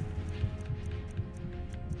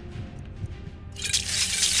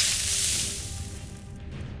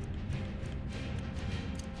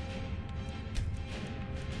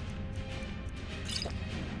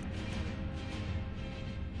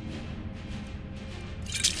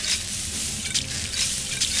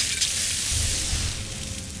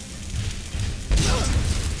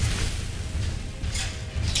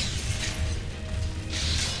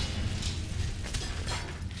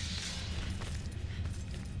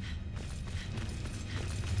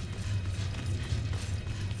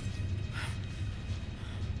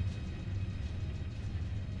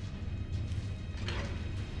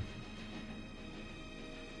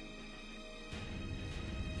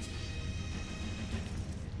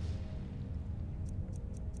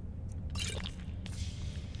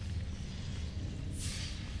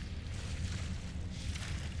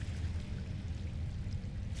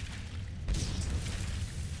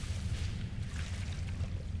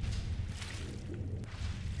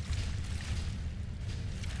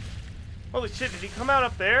 Holy shit, did he come out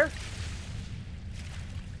up there?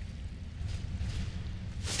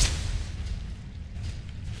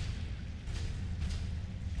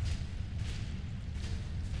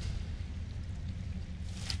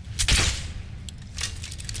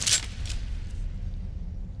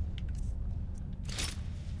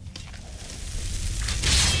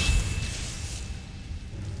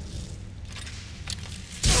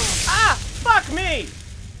 Ah! Fuck me!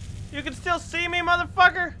 You can still see me,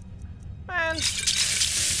 motherfucker? Man.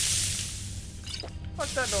 Fuck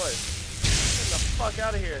that noise. Get the fuck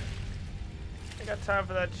out of here. I ain't got time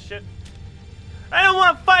for that shit. I don't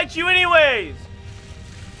want to fight you anyways!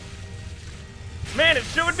 Man, it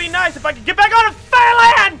sure would be nice if I could get back on a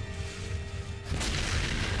Fairland!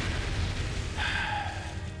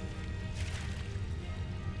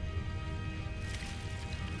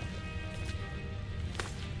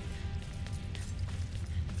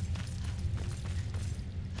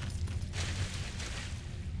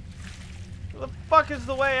 Where the fuck is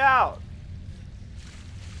the way out?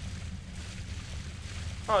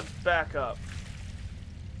 Oh, it's back up.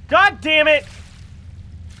 God damn it!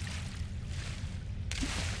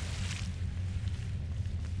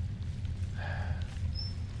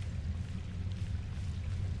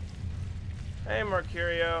 Hey,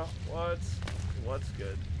 Mercurio. What's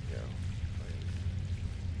good? Yeah.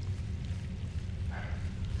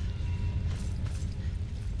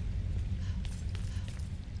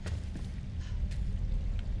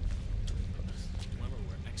 Remember,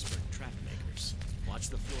 we're expert trap makers. Watch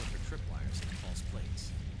the floor for tripwires and false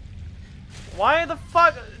plates. Why the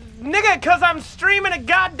fuck? Nigga, cause I'm streaming a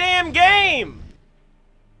goddamn game!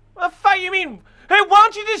 What the fuck you mean? Hey, why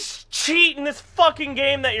don't you just cheat in this fucking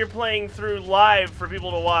game that you're playing through live for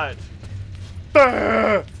people to watch?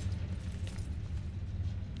 What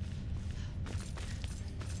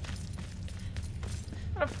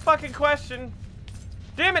a fucking question.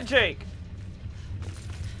 Damn it, Jake.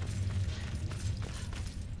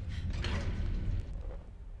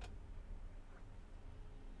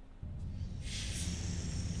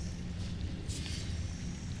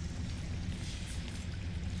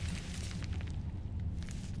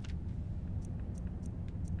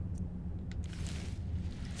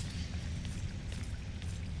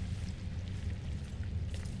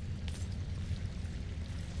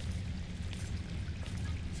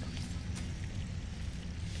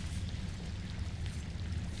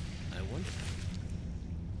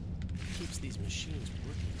 these machines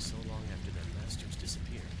working so long after their masters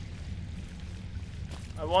disappeared?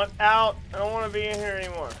 I want out. I don't want to be in here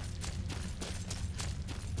anymore.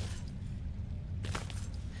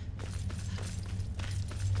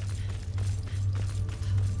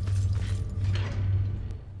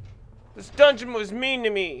 This dungeon was mean to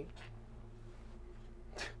me.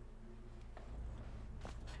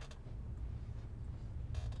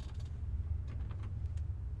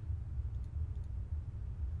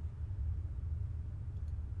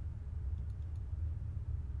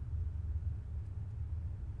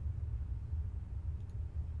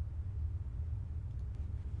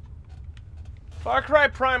 Far Cry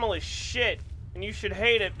Primal is shit, and you should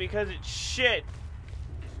hate it because it's shit.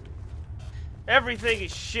 Everything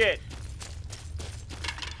is shit.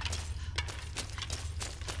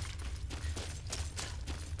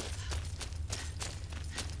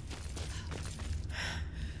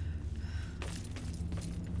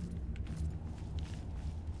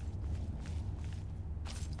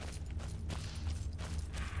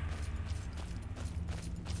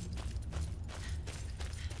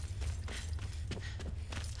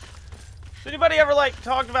 Has anybody ever like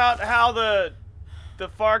talked about how the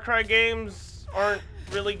Far Cry games aren't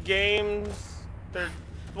really games? They're,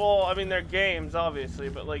 well, I mean they're games obviously,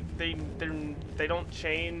 but like they don't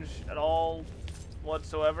change at all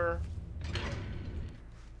whatsoever.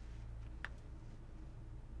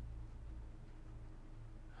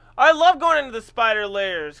 I love going into the spider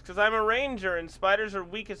layers because I'm a ranger and spiders are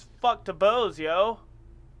weak as fuck to bows, yo.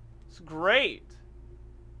 It's great.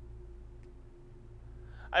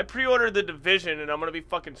 I pre-ordered The Division and I'm gonna be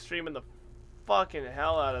fucking streaming the fucking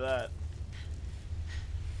hell out of that.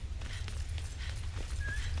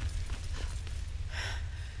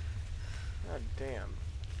 God damn.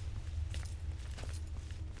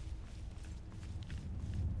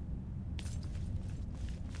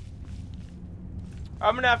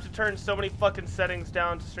 I'm gonna have to turn so many fucking settings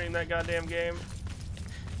down to stream that goddamn game.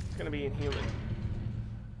 It's gonna be inhuman.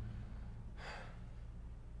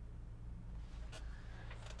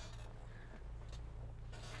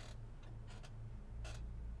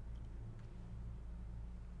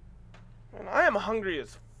 And I am hungry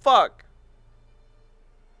as fuck.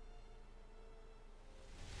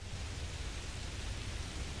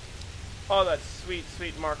 Oh, that sweet,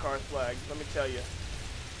 sweet Markarth flag, let me tell you.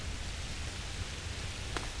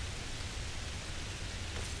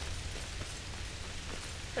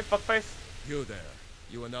 Hey, fuckface. You there.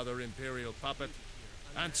 You another Imperial puppet?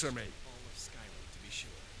 Answer me. All of Skyrim, to be sure.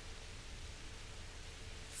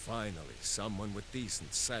 Finally, someone with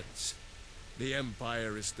decent sense. The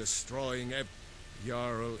Empire is destroying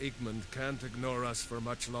Jarl Igmund can't ignore us for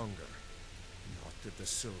much longer. Not that the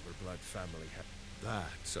Silverblood family have.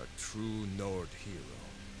 That's a true Nord hero.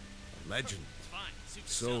 A legend.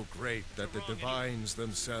 So great that the divines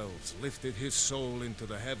themselves lifted his soul into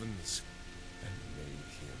the heavens and made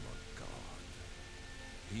him a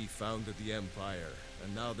god. He founded the Empire,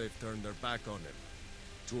 and now they've turned their back on him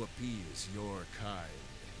to appease your kind,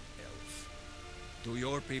 elf. Do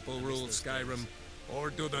your people rule Skyrim,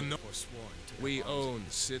 or do the We own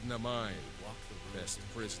Sidna Mine, best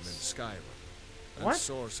prison in Skyrim, and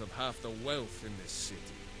source of half the wealth in this city.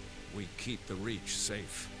 We keep the Reach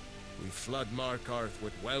safe. We flood Markarth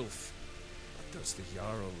with wealth. But does the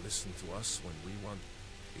Jarl listen to us when we want?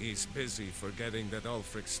 He's busy forgetting that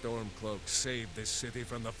Ulfric Stormcloak saved this city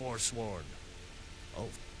from the Forsworn. Oh,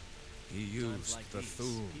 he used the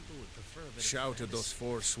Thum, shouted those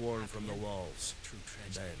Forsworn from the walls.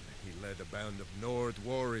 Then he led a band of Nord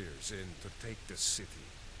warriors in to take the city.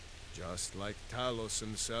 Just like Talos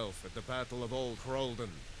himself at the Battle of Old Hroldan,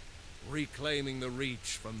 reclaiming the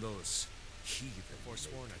Reach from those heathen.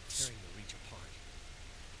 Forsworn are tearing the Reach apart.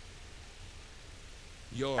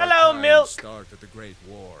 Your Hello, kind Milk. started the Great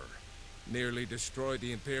War, nearly destroyed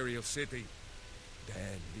the Imperial city.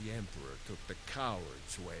 Then the Emperor took the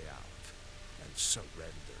coward's way out and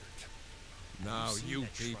surrendered. Now you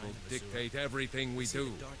people dictate everything we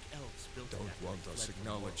do. Don't want us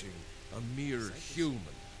acknowledging a mere human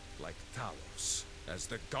like Talos as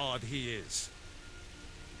the god he is.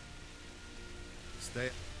 Stay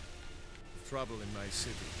out of trouble in my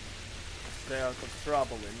city. Stay out of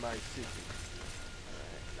trouble in my city.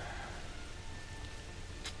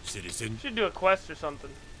 Citizen. Should do a quest or something.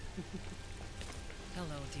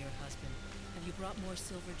 Hello, dear husband. Have you brought more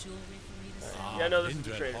silver jewelry for me to sell? Yeah, no, this is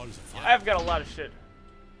the trader. I've got a lot of shit.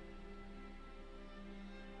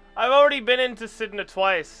 I've already been into Sidna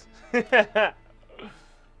twice.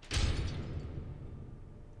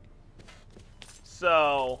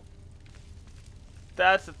 So,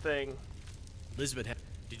 that's the thing. Elizabeth,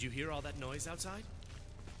 did you hear all that noise outside?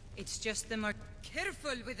 It's just the more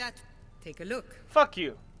careful with that. Take a look. Fuck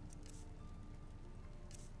you.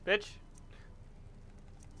 Bitch.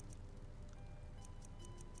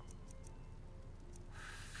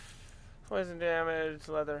 Poison damage,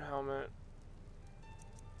 leather helmet.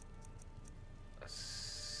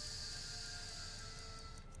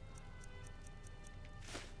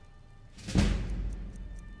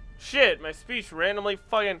 Shit, my speech randomly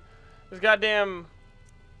fucking... This goddamn...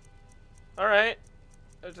 Alright.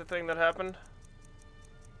 There's a thing that happened.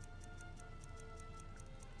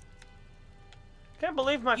 Can't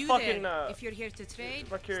believe my fucking, if you're here to trade,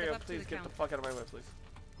 Mercurio, please get the fuck out of my way, please.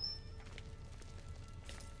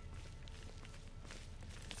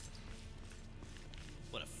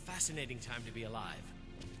 What a fascinating time to be alive.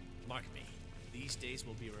 Mark me, these days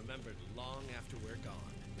will be remembered long after we're gone.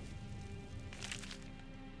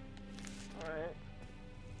 Alright.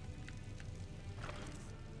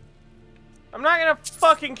 I'm not gonna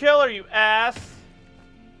fucking kill her, you ass!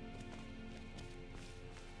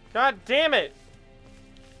 God damn it!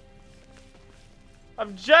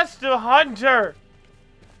 I'm just a hunter!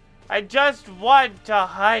 I just want to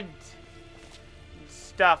hunt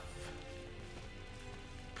stuff.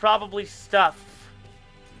 Probably stuff.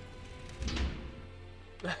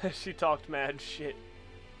 She talked mad shit.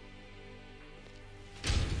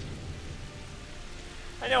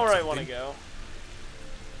 I know where I want to go.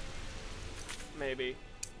 Maybe.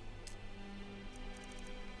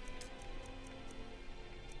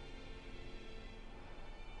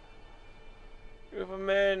 If a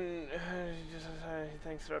man he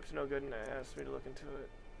thinks they're up to no good and asked me to look into it.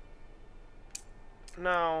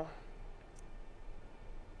 No.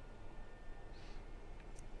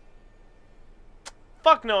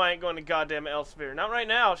 Fuck no, I ain't going to goddamn Elsevier. Not right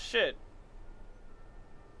now, shit.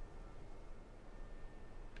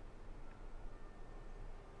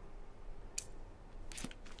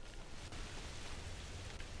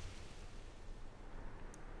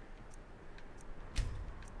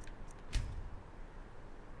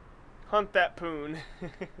 Hunt that poon.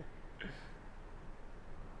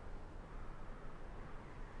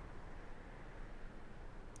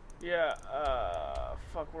 Yeah,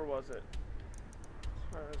 fuck, where was it?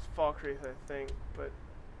 It was Falkreath, I think, but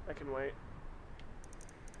I can wait.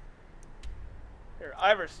 Here,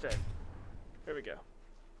 Iverstead. Here we go.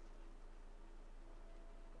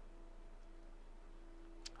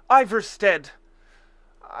 Iverstead!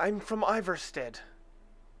 I'm from Iverstead.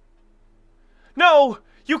 No!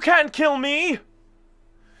 You can't kill me!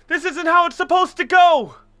 This isn't how it's supposed to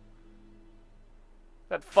go!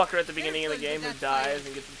 That fucker at the beginning of the game who dies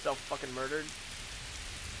and gets himself fucking murdered.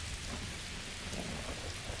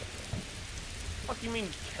 What do you mean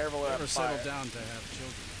careful about fire? Never settle down to have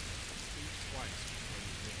children. Think twice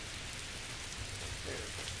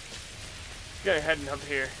Go before you do. ahead and up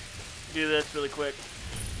here. Do this really quick.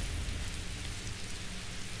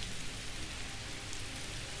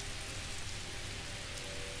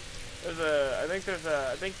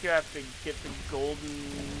 I think you have to get the golden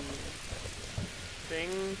thing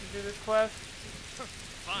to do this quest.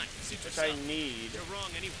 Fine, suit which yourself. I need. You're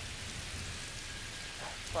wrong anyway.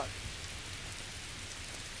 Fuck.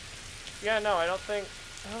 Yeah, no, I don't think...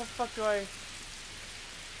 How the fuck do I...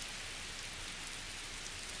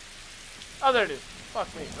 Oh, there it is.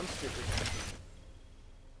 Fuck me, I'm stupid.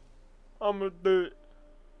 I'm gonna do it.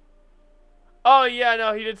 Oh, yeah,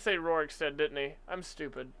 no, he did say Rorikstead, didn't he? I'm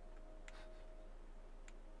stupid.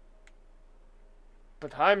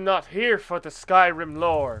 But I'm not here for the Skyrim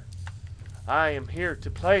lore. I am here to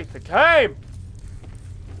play the game!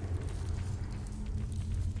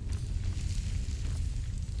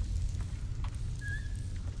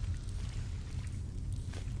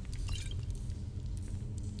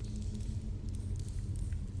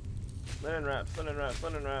 Linen wraps, linen wraps,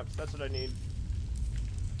 linen wraps. That's what I need.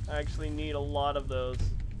 I actually need a lot of those.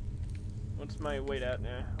 What's my weight at?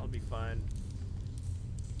 Nah, I'll be fine.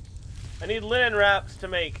 I need linen wraps to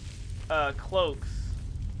make cloaks.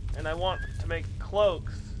 And I want to make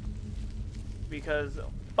cloaks because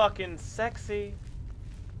fucking sexy.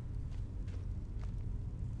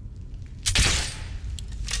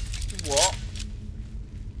 What?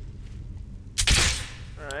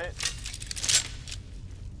 Alright.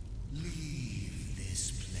 Leave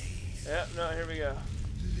this place. Yep, no, here we go.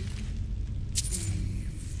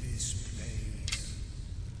 Leave this place.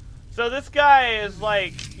 So this guy is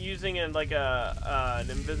like using an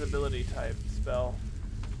invisibility type spell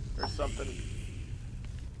or something.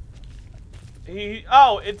 He's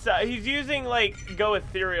using like go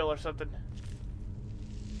ethereal or something.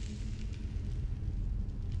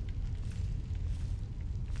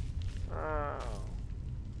 Oh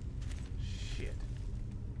shit.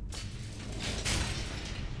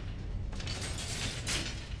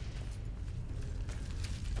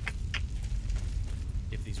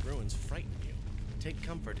 ruins frighten you, take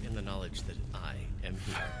comfort in the knowledge that I am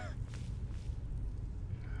here.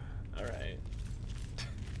 Alright.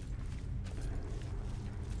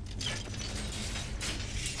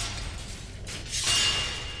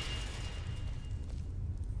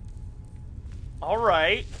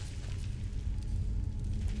 Alright.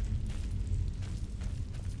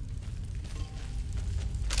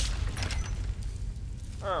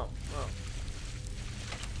 Oh, oh.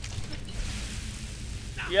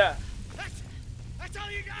 Yeah. That's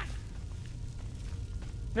all you got?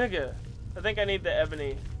 Nigga, I think I need the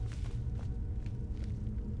ebony.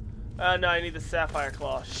 No, I need the sapphire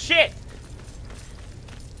claw. Shit!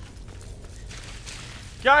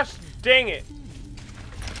 Gosh dang it.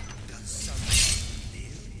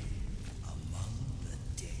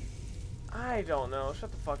 I don't know.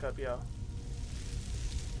 Shut the fuck up, yo.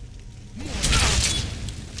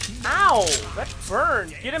 Ow! That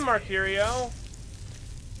burned. Get him, Mercurio.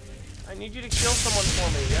 I need you to kill someone for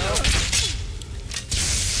me, yo.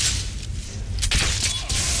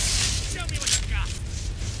 Show me what you got.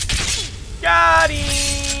 Got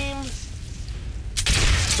him!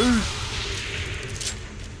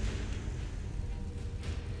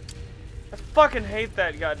 I fucking hate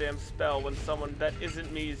that goddamn spell when someone that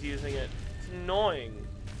isn't me is using it. It's annoying.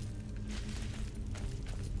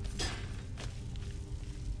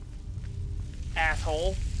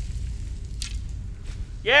 Asshole.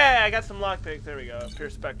 Yeah, I got some lockpicks. There we go.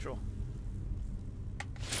 Pure spectral.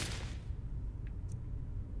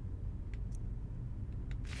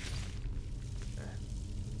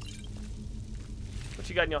 What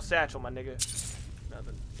you got in your satchel, my nigga?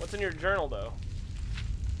 Nothing. What's in your journal, though?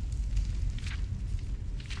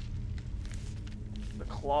 The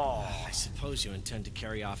claw. I suppose you intend to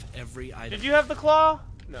carry off every item. Did you have the claw?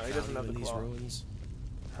 No, he doesn't have the these claw. ruins?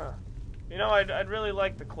 Huh. You know, I'd really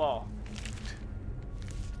like the claw.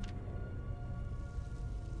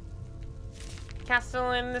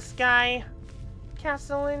 Castle in the sky,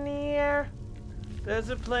 castle in the air. There's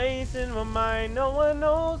a place in my mind, no one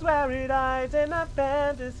knows where it hides, and that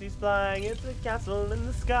fantasy's flying. It's a castle in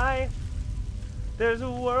the sky. There's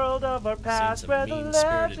a world of our past where the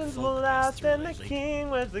legends will last, and the king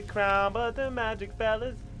wears the crown, but the magic spell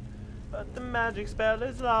is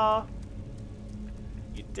law.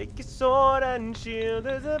 You take your sword and shield,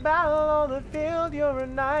 there's a battle on the field. You're a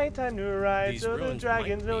knight and you're right, so the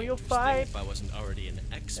dragons know you'll fight. If I wasn't already an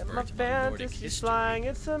expert And my on Nordic fantasy's history. flying,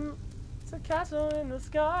 it's a castle in the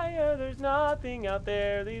sky. There's nothing out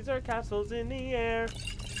there, these are castles in the air.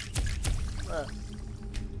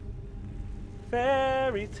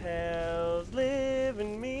 Fairy tales live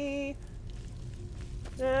in me,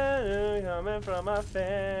 coming from my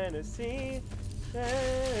fantasy. Find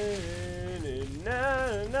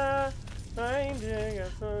a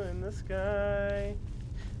castle in the sky.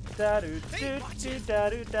 Da do do do da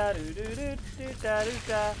do da do do do do da do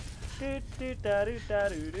da do do da do da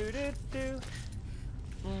do do do do.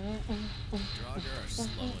 Draugr are slow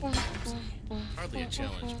and clumsy. Hardly a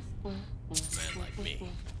challenge for a man like me.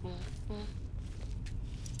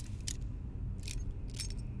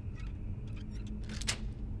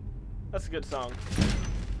 That's a good song.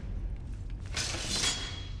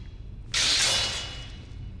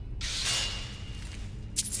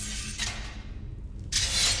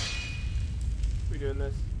 We doing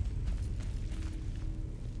this?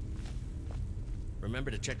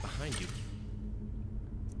 Remember to check behind you.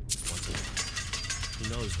 Once again, who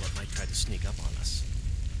knows what might try to sneak up on us.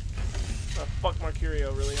 Oh, fuck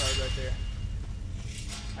Mercurio really hard right there.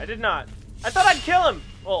 I did not. I thought I'd kill him!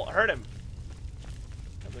 Well, hurt him.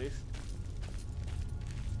 At least.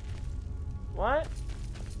 What?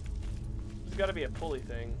 There's gotta be a pulley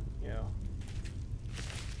thing, you know.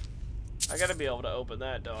 I gotta be able to open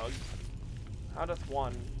that, dog. How doth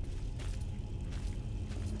one?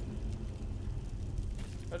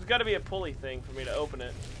 There's gotta be a pulley thing for me to open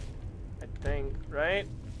it. I think, right?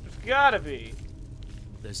 There's gotta be.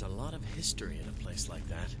 There's a lot of history in a place like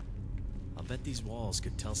that. I'll bet these walls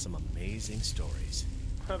could tell some amazing stories.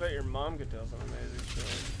 I bet your mom could tell some amazing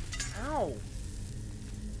stories. Ow!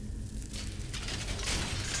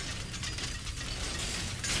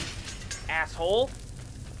 Asshole!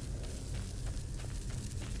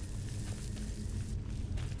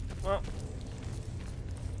 Well,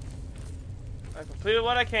 I completed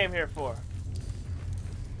what I came here for.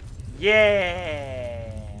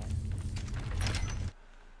 Yeah!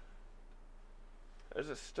 There's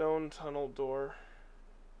a stone tunnel door.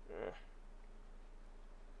 Yeah.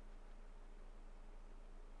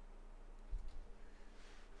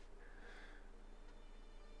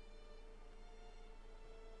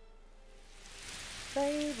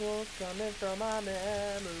 Fables Coming from my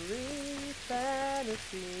memory,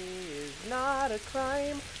 fantasy is not a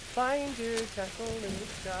crime. Find your castle in the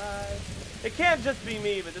sky. It can't just be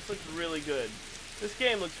me, but this looks really good. This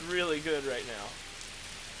game looks really good right now.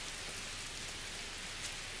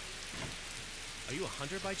 Are you a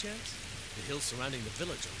hunter by chance? The hills surrounding the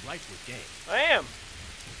village are ripe with game. I am.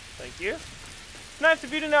 Thank you. Nice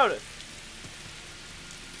of you to notice.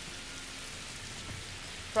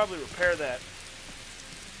 Probably repair that.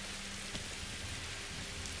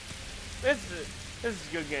 This is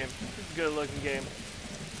a good game. This is a good looking game.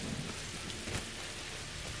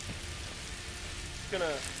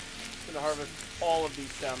 Gonna harvest all of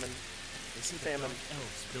these salmon.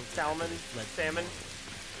 Salmon.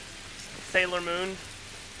 Sailor Moon.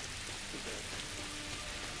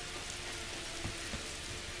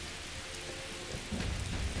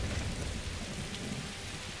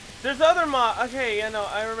 There's other mods. Okay, yeah, no,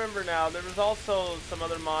 I remember now. There was also some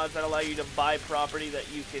other mods that allow you to buy property that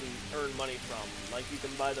you can earn money from. Like, you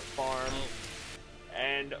can buy the farm,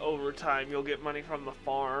 and over time you'll get money from the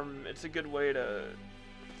farm. It's a good way to...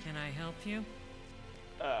 Can I help you?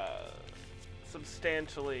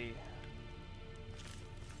 Substantially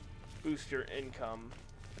boost your income.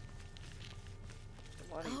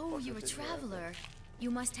 Oh, you're a traveler. You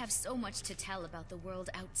must have so much to tell about the world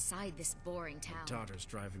outside this boring town. Daughter's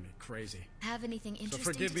driving me crazy. Have anything interesting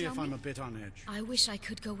So forgive to me tell if I'm a bit on edge. I wish I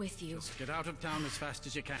could go with you. Just get out of town as fast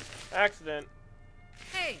as you can. Accident.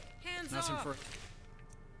 Hey, hands Nothing off! for...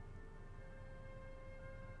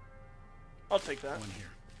 I'll take that. One here.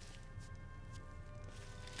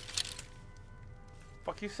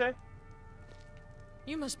 Fuck you say?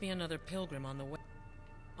 You must be another pilgrim on the way.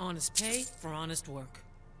 Honest pay for honest work.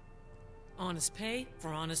 Honest pay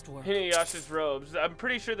for honest work. Inuyasha's robes. I'm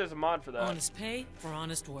pretty sure there's a mod for that. Honest pay for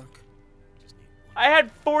honest work. I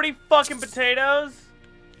had 40 fucking potatoes?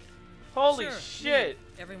 Holy Sure, shit.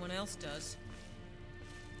 yeah, everyone else does.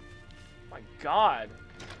 My god.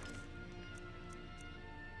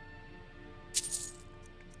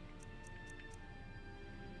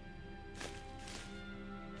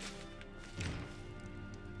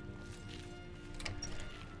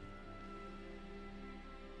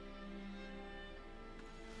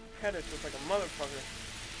 Headed just like a motherfucker.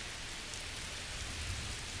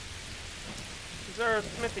 Is there a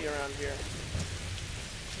smithy around here?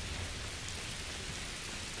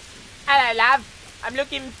 Hello, love. I'm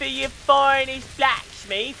looking for your finest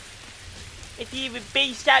blacksmith. If you would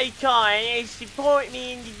be so kind as to point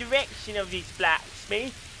me in the direction of this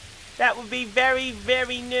blacksmith, that would be very,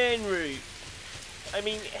 very non-rude. I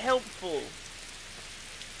mean, helpful.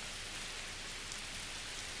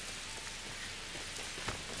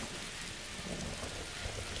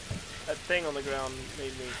 That thing on the ground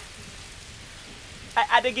made me... I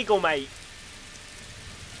had a giggle, mate.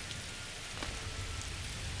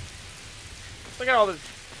 Look at all this...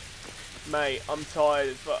 Mate, I'm tired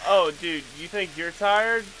as fuck. Oh, dude, you think you're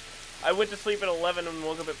tired? I went to sleep at 11 and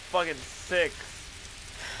woke up at fucking 6.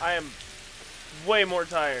 I am way more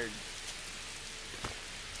tired.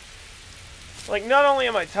 Like, not only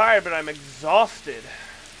am I tired, but I'm exhausted.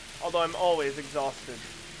 Although I'm always exhausted.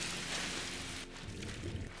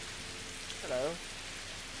 Hello.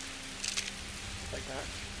 Like that.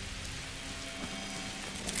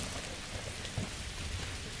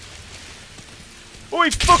 Oi,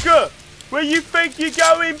 fucker! Where you think you're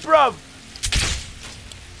going, bruv?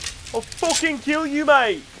 I'll fucking kill you,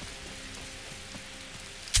 mate!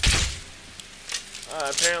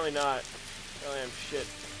 Apparently not. Apparently I'm shit.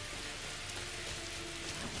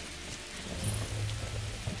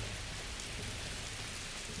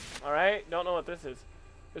 Alright, don't know what this is.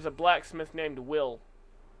 There's a blacksmith named Will.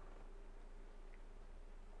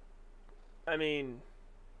 I mean...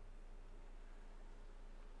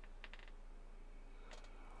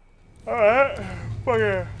 Alright,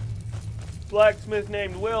 fucking blacksmith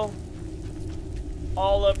named Will.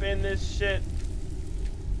 All up in this shit.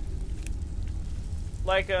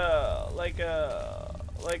 Like a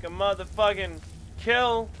motherfucking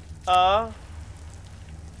kill. Hey,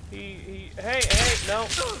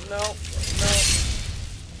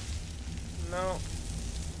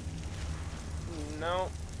 no.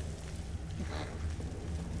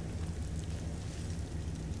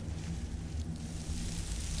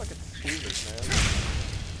 Fucking squeezers, man.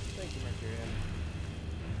 Thank you, Mercury.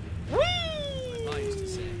 Whee! My pa used to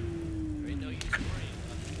say, there ain't no use worrying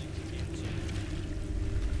about the things you can't change.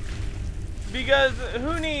 Because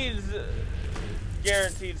who needs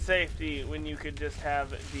guaranteed safety when you could just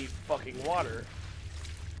have deep fucking water?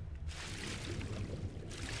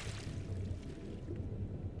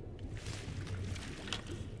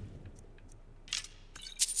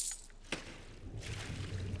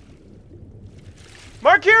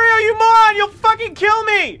 You moron! You'll fucking kill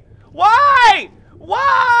me! Why?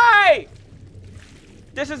 Why?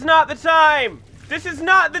 This is not the time! This is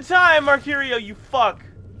not the time, Mercurio, you fuck!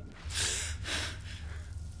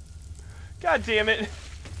 God damn it.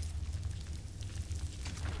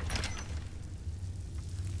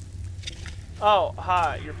 Oh,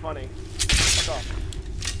 hi, you're funny. Fuck off.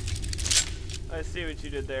 I see what you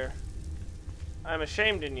did there. I'm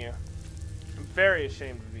ashamed in you. I'm very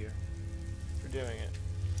ashamed of you for doing it.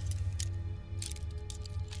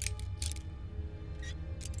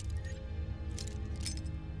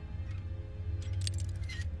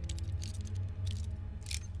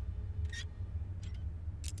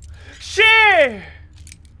 Shit!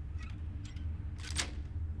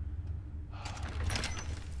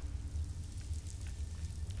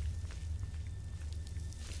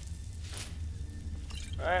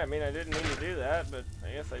 Alright, I mean, I didn't mean to do that, but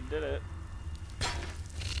I guess I did it.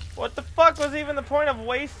 What the fuck was even the point of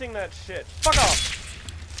wasting that shit? Fuck off!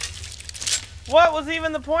 What was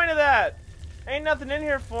even the point of that? Ain't nothing in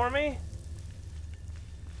here for me.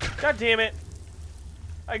 God damn it.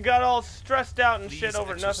 I got all stressed out and shit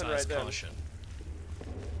over nothing right then.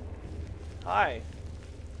 Hi.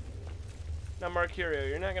 Now, Mercurio,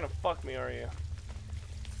 you're not gonna fuck me, are you?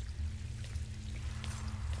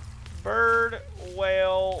 Bird,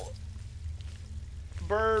 whale,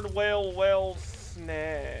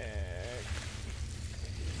 snack.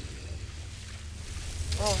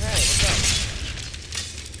 Oh, hey, what's up?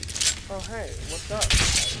 Oh, hey, what's up?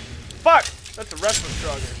 Fuck! That's a wrestler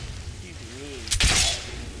strugger. He's mean.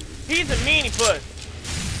 He's a meanie puss.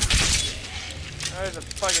 That is a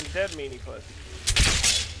fucking dead meanie puss.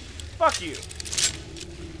 Fuck you.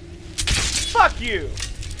 Fuck you.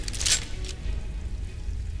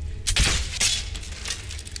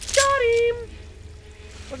 Got him.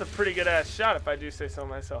 That was a pretty good ass shot, if I do say so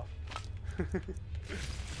myself. At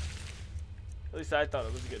least I thought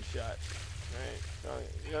it was a good shot. Alright,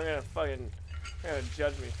 you're not gonna fucking, you're gonna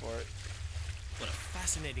judge me for it. What a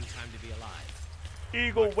fascinating time to be alive.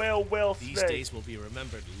 Eagle, whale, These snake. days will be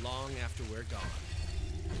remembered long after we're gone.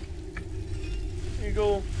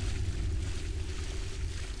 Eagle.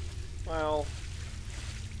 Well.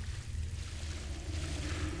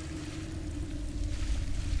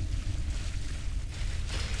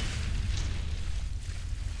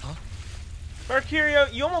 Huh? Mercurio,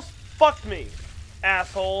 you almost fucked me,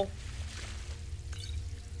 asshole.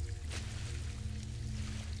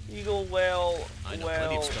 Eagle, whale, I know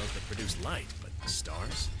plenty of spells that produce light, but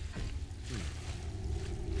stars?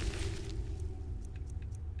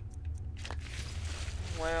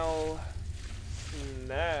 Well,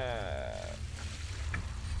 snap.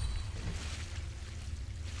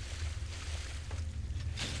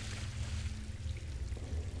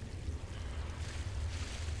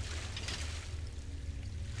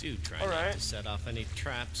 Do try not to set off any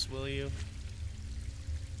traps, will you?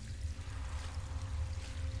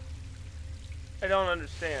 I don't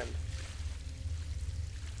understand.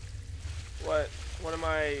 What am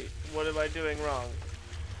I doing wrong?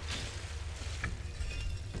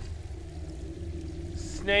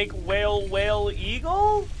 Snake, whale,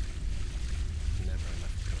 eagle? Never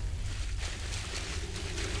enough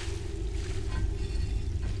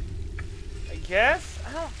I guess?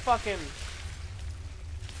 I don't fucking...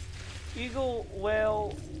 Eagle,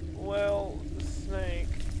 whale, snake.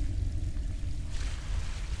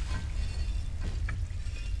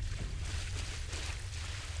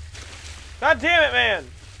 God damn it, man!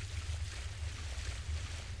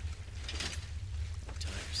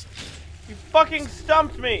 You fucking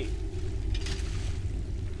stumped me!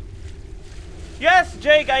 Yes,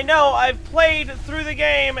 Jake, I know. I've played through the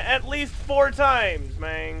game at least 4 times,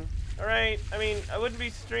 man. Alright? I mean, I wouldn't be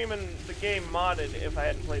streaming the game modded if I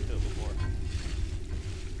hadn't played through it before.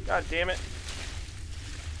 God damn it.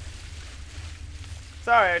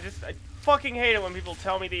 Sorry, I fucking hate it when people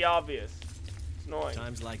tell me the obvious. It's annoying.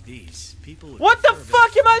 Times like these, people would what the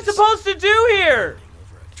fuck am I supposed to do here?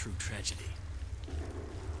 Over a true tragedy.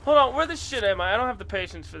 Hold on, where the shit am I? I don't have the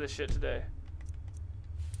patience for this shit today.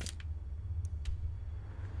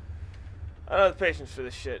 I don't have the patience for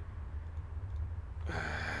this shit.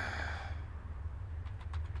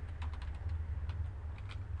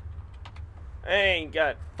 I ain't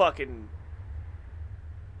got fucking...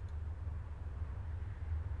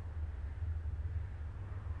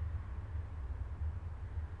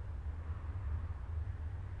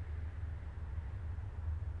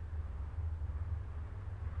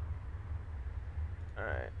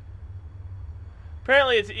 Alright.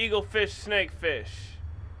 Apparently it's eagle fish, snake fish.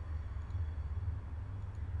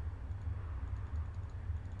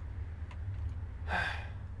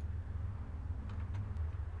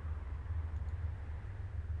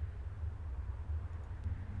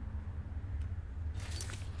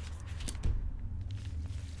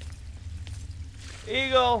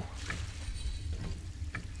 Eagle.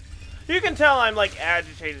 You can tell I'm like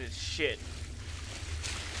agitated as shit.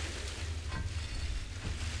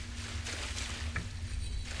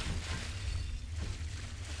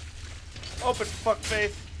 Open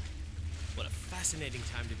fuckface. What a fascinating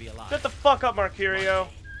time to be alive. Shut the fuck up, Mercurio.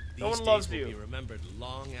 No one loves you. you. These days will be remembered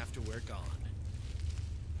long after we're gone.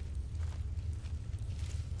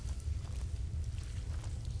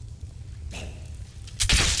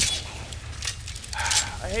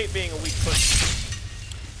 I hate being a weak pussy.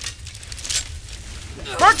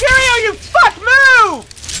 Mercurio, you fuck move!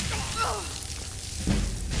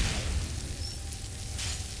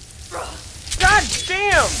 God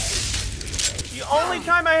damn! The only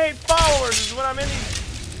time I hate followers is when I'm in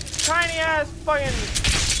these tiny ass fucking.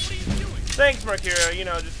 Thanks, Mercurio. You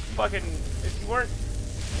know, just fucking.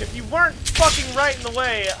 If you weren't fucking right in the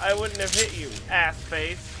way, I wouldn't have hit you, ass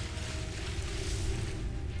face.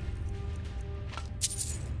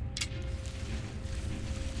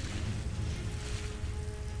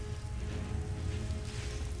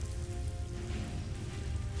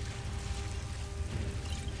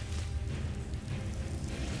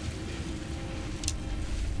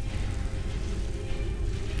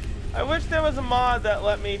 I wish there was a mod that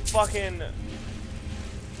let me fucking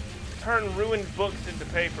turn ruined books into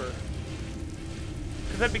paper.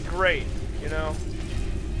 Because that'd be great, you know?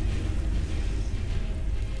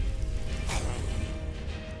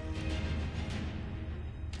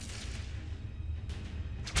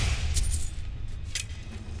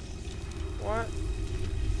 What?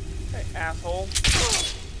 Hey, asshole.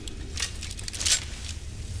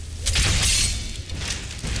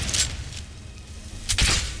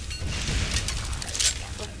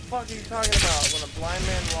 What the fuck are you talking about when a blind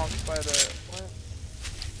man walks by the... What?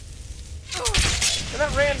 And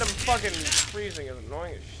that random fucking freezing is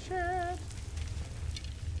annoying as shit.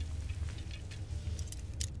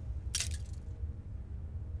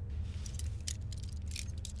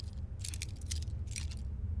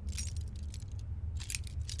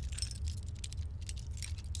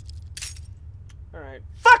 Alright,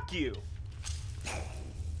 fuck you!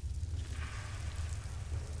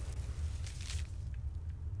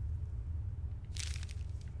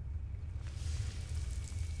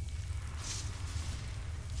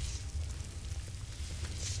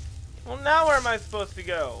 Well, now where am I supposed to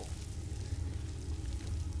go?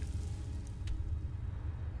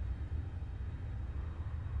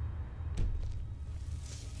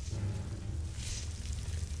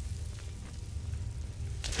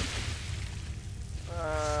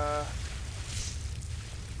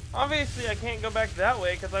 Obviously I can't go back that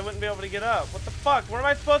way because I wouldn't be able to get up. What the fuck? Where am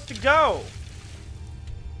I supposed to go?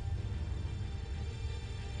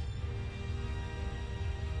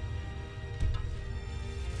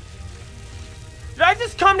 Did I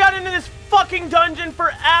just come down into this fucking dungeon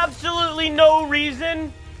for absolutely no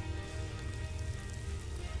reason?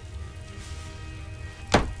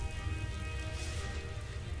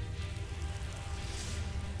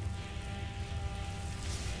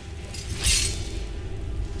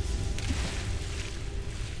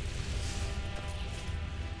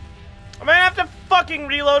 I might have to fucking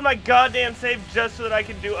reload my goddamn save just so that I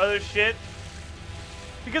can do other shit.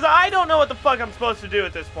 Because I don't know what the fuck I'm supposed to do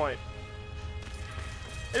at this point.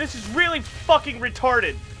 And this is really fucking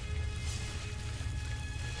retarded.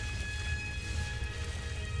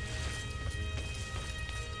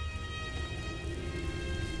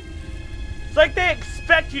 It's like they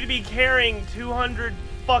expect you to be carrying 200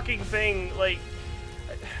 fucking thing, like...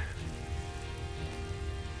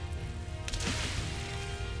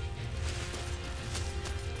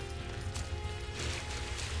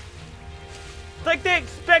 It's like they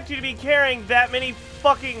expect you to be carrying that many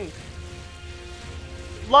fucking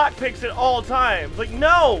lockpicks at all times. Like,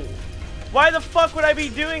 no! Why the fuck would I be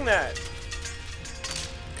doing that?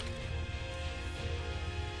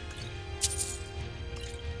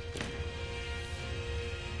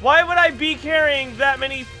 Why would I be carrying that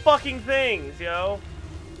many fucking things, yo?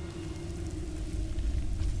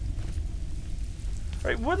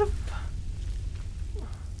 Right, where the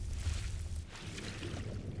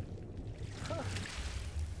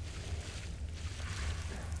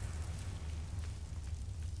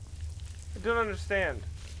I don't understand.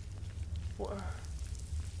 What?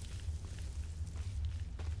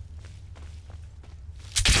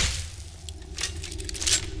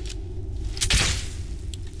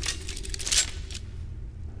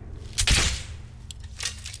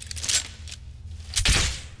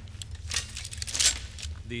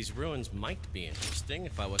 These ruins might be interesting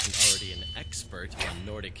if I wasn't already an expert on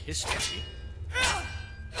Nordic history.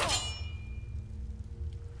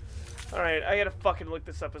 Alright, I gotta fucking look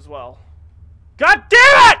this up as well. God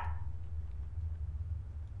damn it!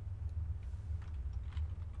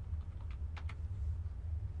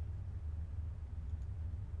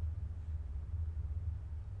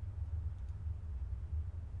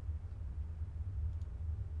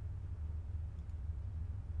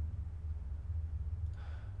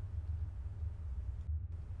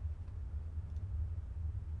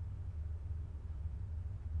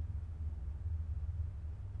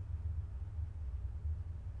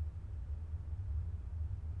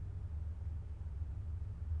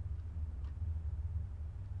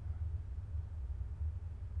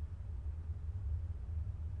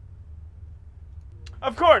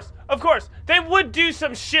 Of course, they would do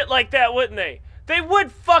some shit like that, wouldn't they? They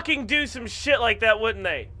would fucking do some shit like that, wouldn't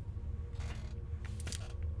they?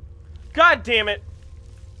 God damn it.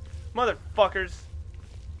 Motherfuckers.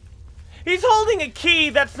 He's holding a key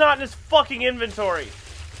that's not in his fucking inventory.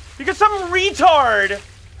 Because some retard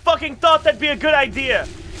fucking thought that'd be a good idea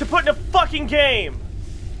to put in a fucking game.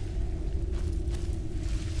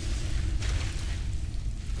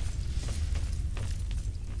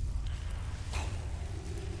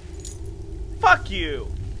 Fuck you.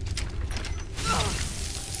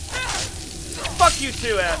 Fuck you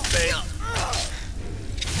too, ass-face.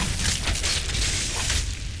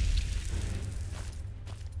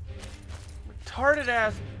 Retarded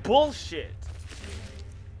ass bullshit.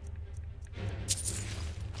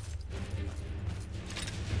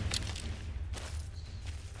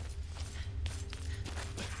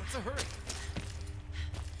 What's the hurry?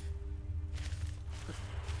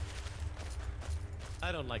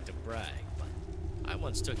 I don't like to brag, but I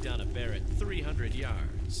once took down a bear at 300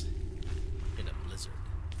 yards in a blizzard.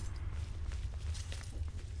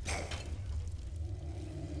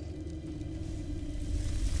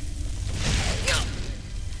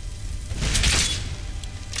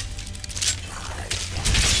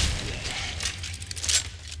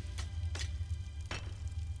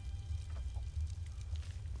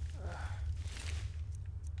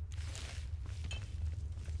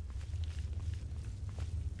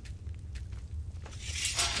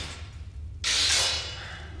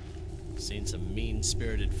 Seen some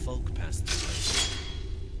mean-spirited folk pass this place.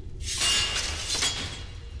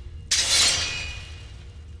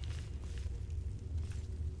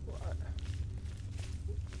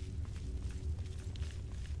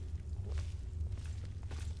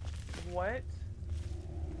 What?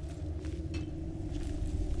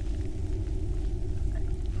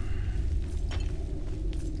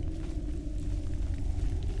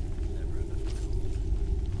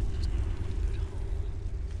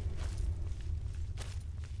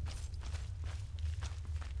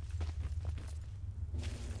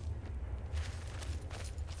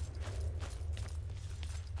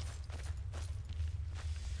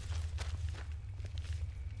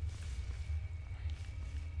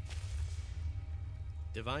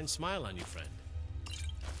 Divine smile on you, friend.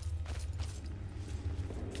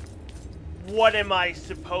 What am I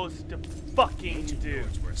supposed to fucking Ancient do?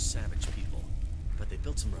 Lords were a savage people, but they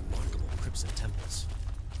built some remarkable crypts and temples.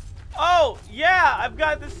 Oh, yeah, I've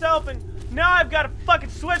got this self, and now I've got a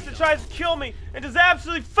fucking switch that tries to kill me and does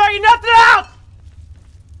absolutely fucking nothing else!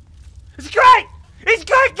 It's great! It's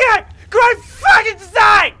great game! Great fucking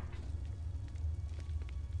design!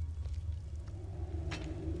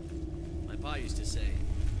 My pa used to say,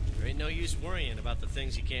 there ain't no use worrying about the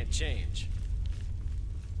things you can't change.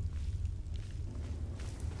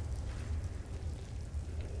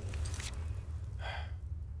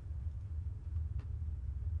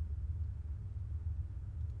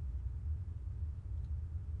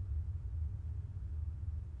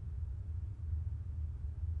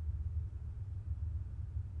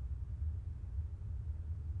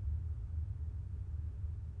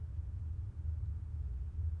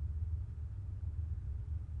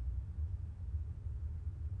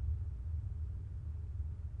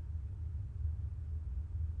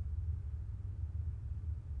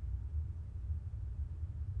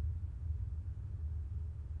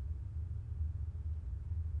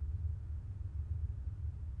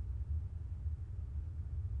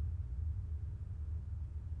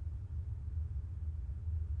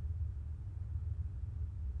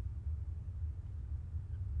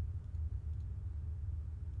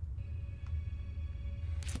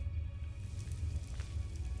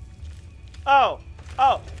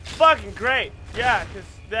 Oh, fucking great. Yeah, because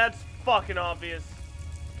that's fucking obvious.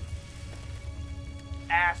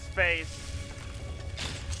 Ass face.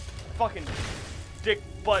 Fucking dick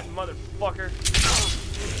butt motherfucker.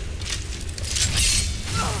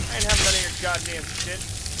 I ain't having none of your goddamn shit.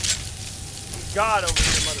 I'm God over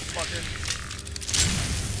here, motherfucker.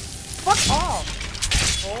 Fuck off,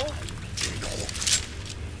 asshole. I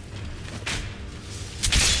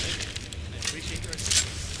appreciate your assistance.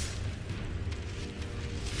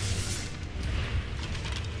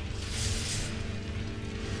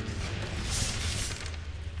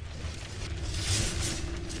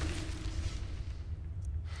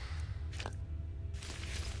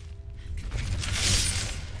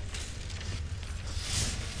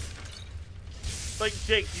 Like,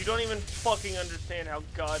 Jake, you don't even fucking understand how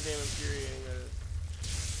goddamn infuriating that is.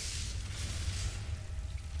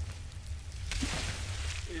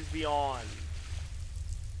 It is beyond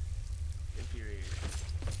infuriating.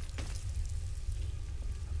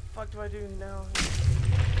 What the fuck do I do now?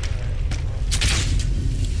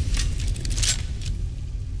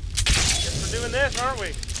 Guess we're doing this, aren't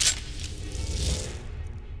we?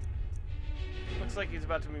 Looks like he's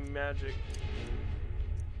about to be magic.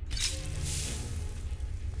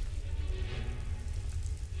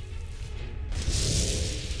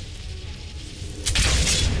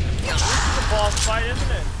 Boss fight,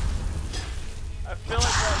 isn't it? I feel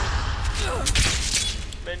like that was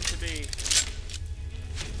meant to be.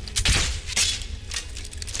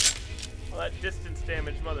 Well, that distance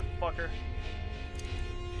damage, motherfucker.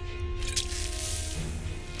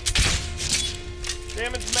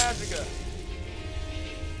 Damage Magica.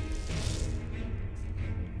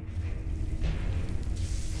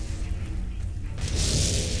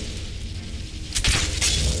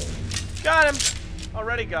 Got him!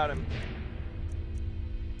 Already got him.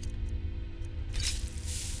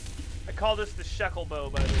 I call this the shekel bow,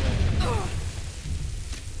 by the way.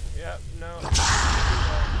 Yep, no.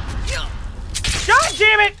 God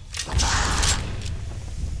damn it!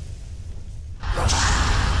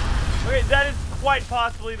 Okay, that is quite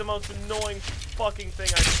possibly the most annoying fucking thing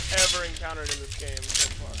I've ever encountered in this game so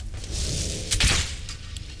far.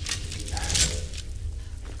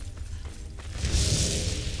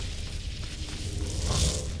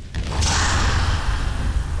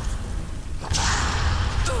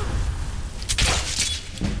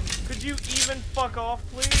 Could you even fuck off,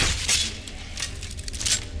 please?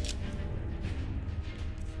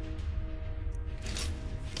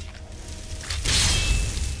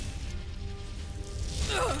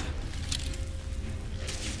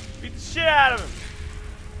 Beat the shit out of him.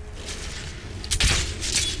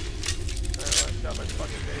 Alright, well, I shot my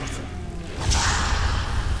fucking face.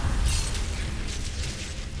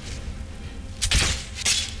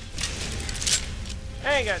 I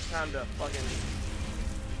ain't got time to fucking.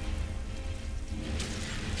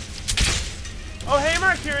 Oh, hey,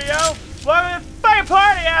 Mercurio! Welcome to the fucking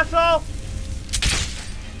party, asshole!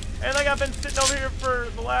 Ain't like I've been sitting over here for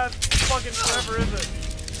the last fucking forever, is it?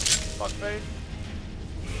 Fuckface.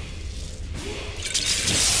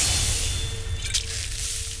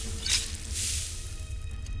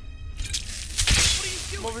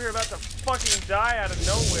 I'm over here about to fucking die out of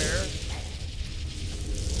nowhere.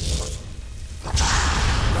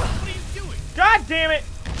 What are you doing? God damn it!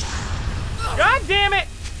 God damn it!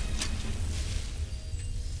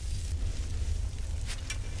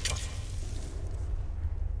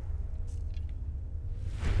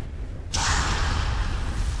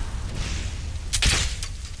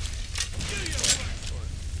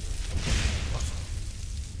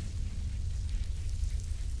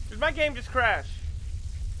 Did my game just crash?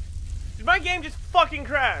 Did my game just fucking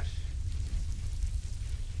crash?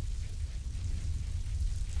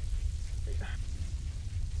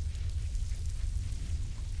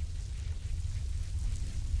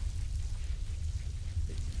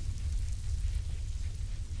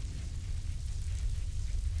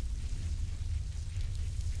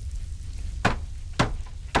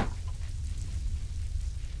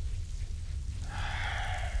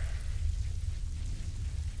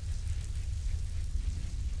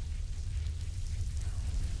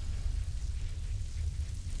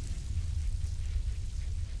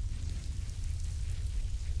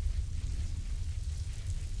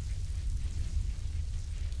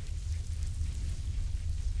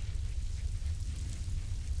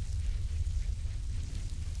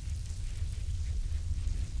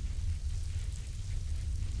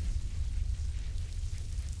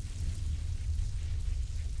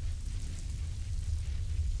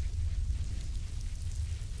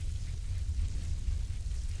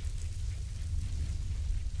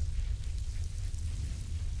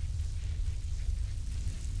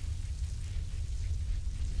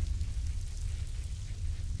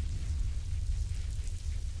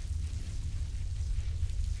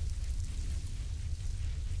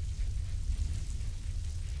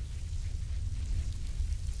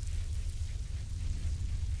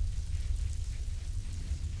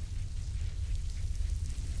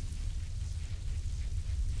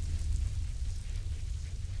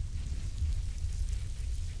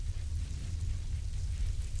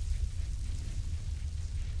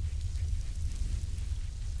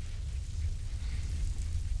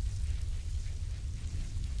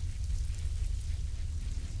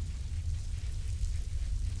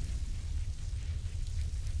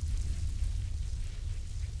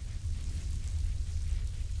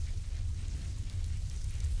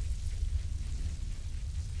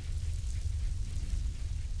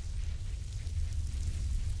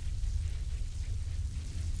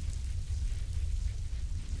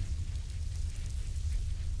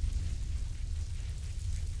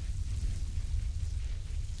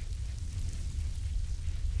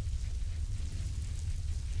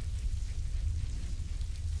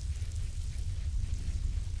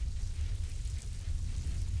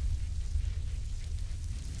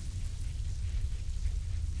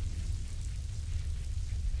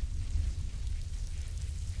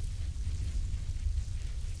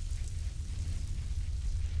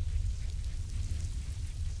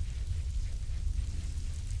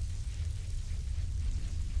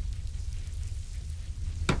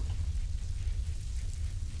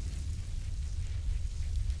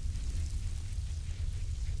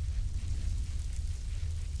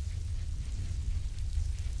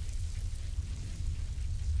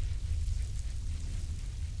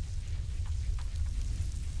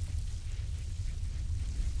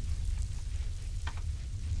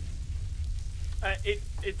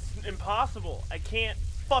 It's impossible. I can't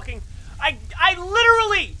fucking... I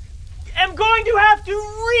literally am going to have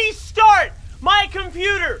to restart my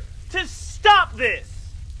computer to stop this.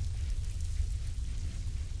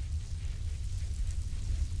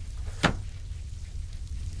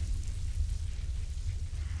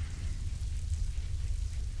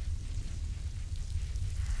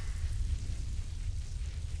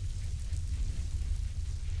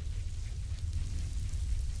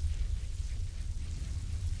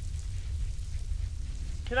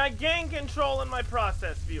 Can I gain control in my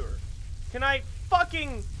process viewer? Can I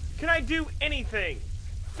do anything?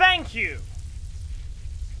 Thank you!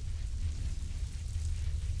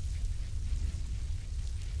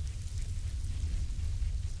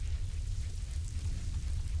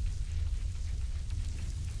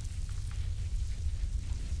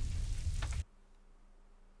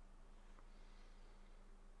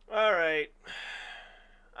 Alright.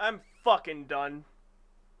 I'm fucking done.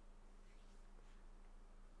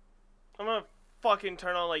 I'm gonna fucking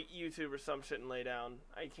turn on, like, YouTube or some shit and lay down.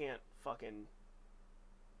 I can't fucking...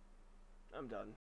 I'm done.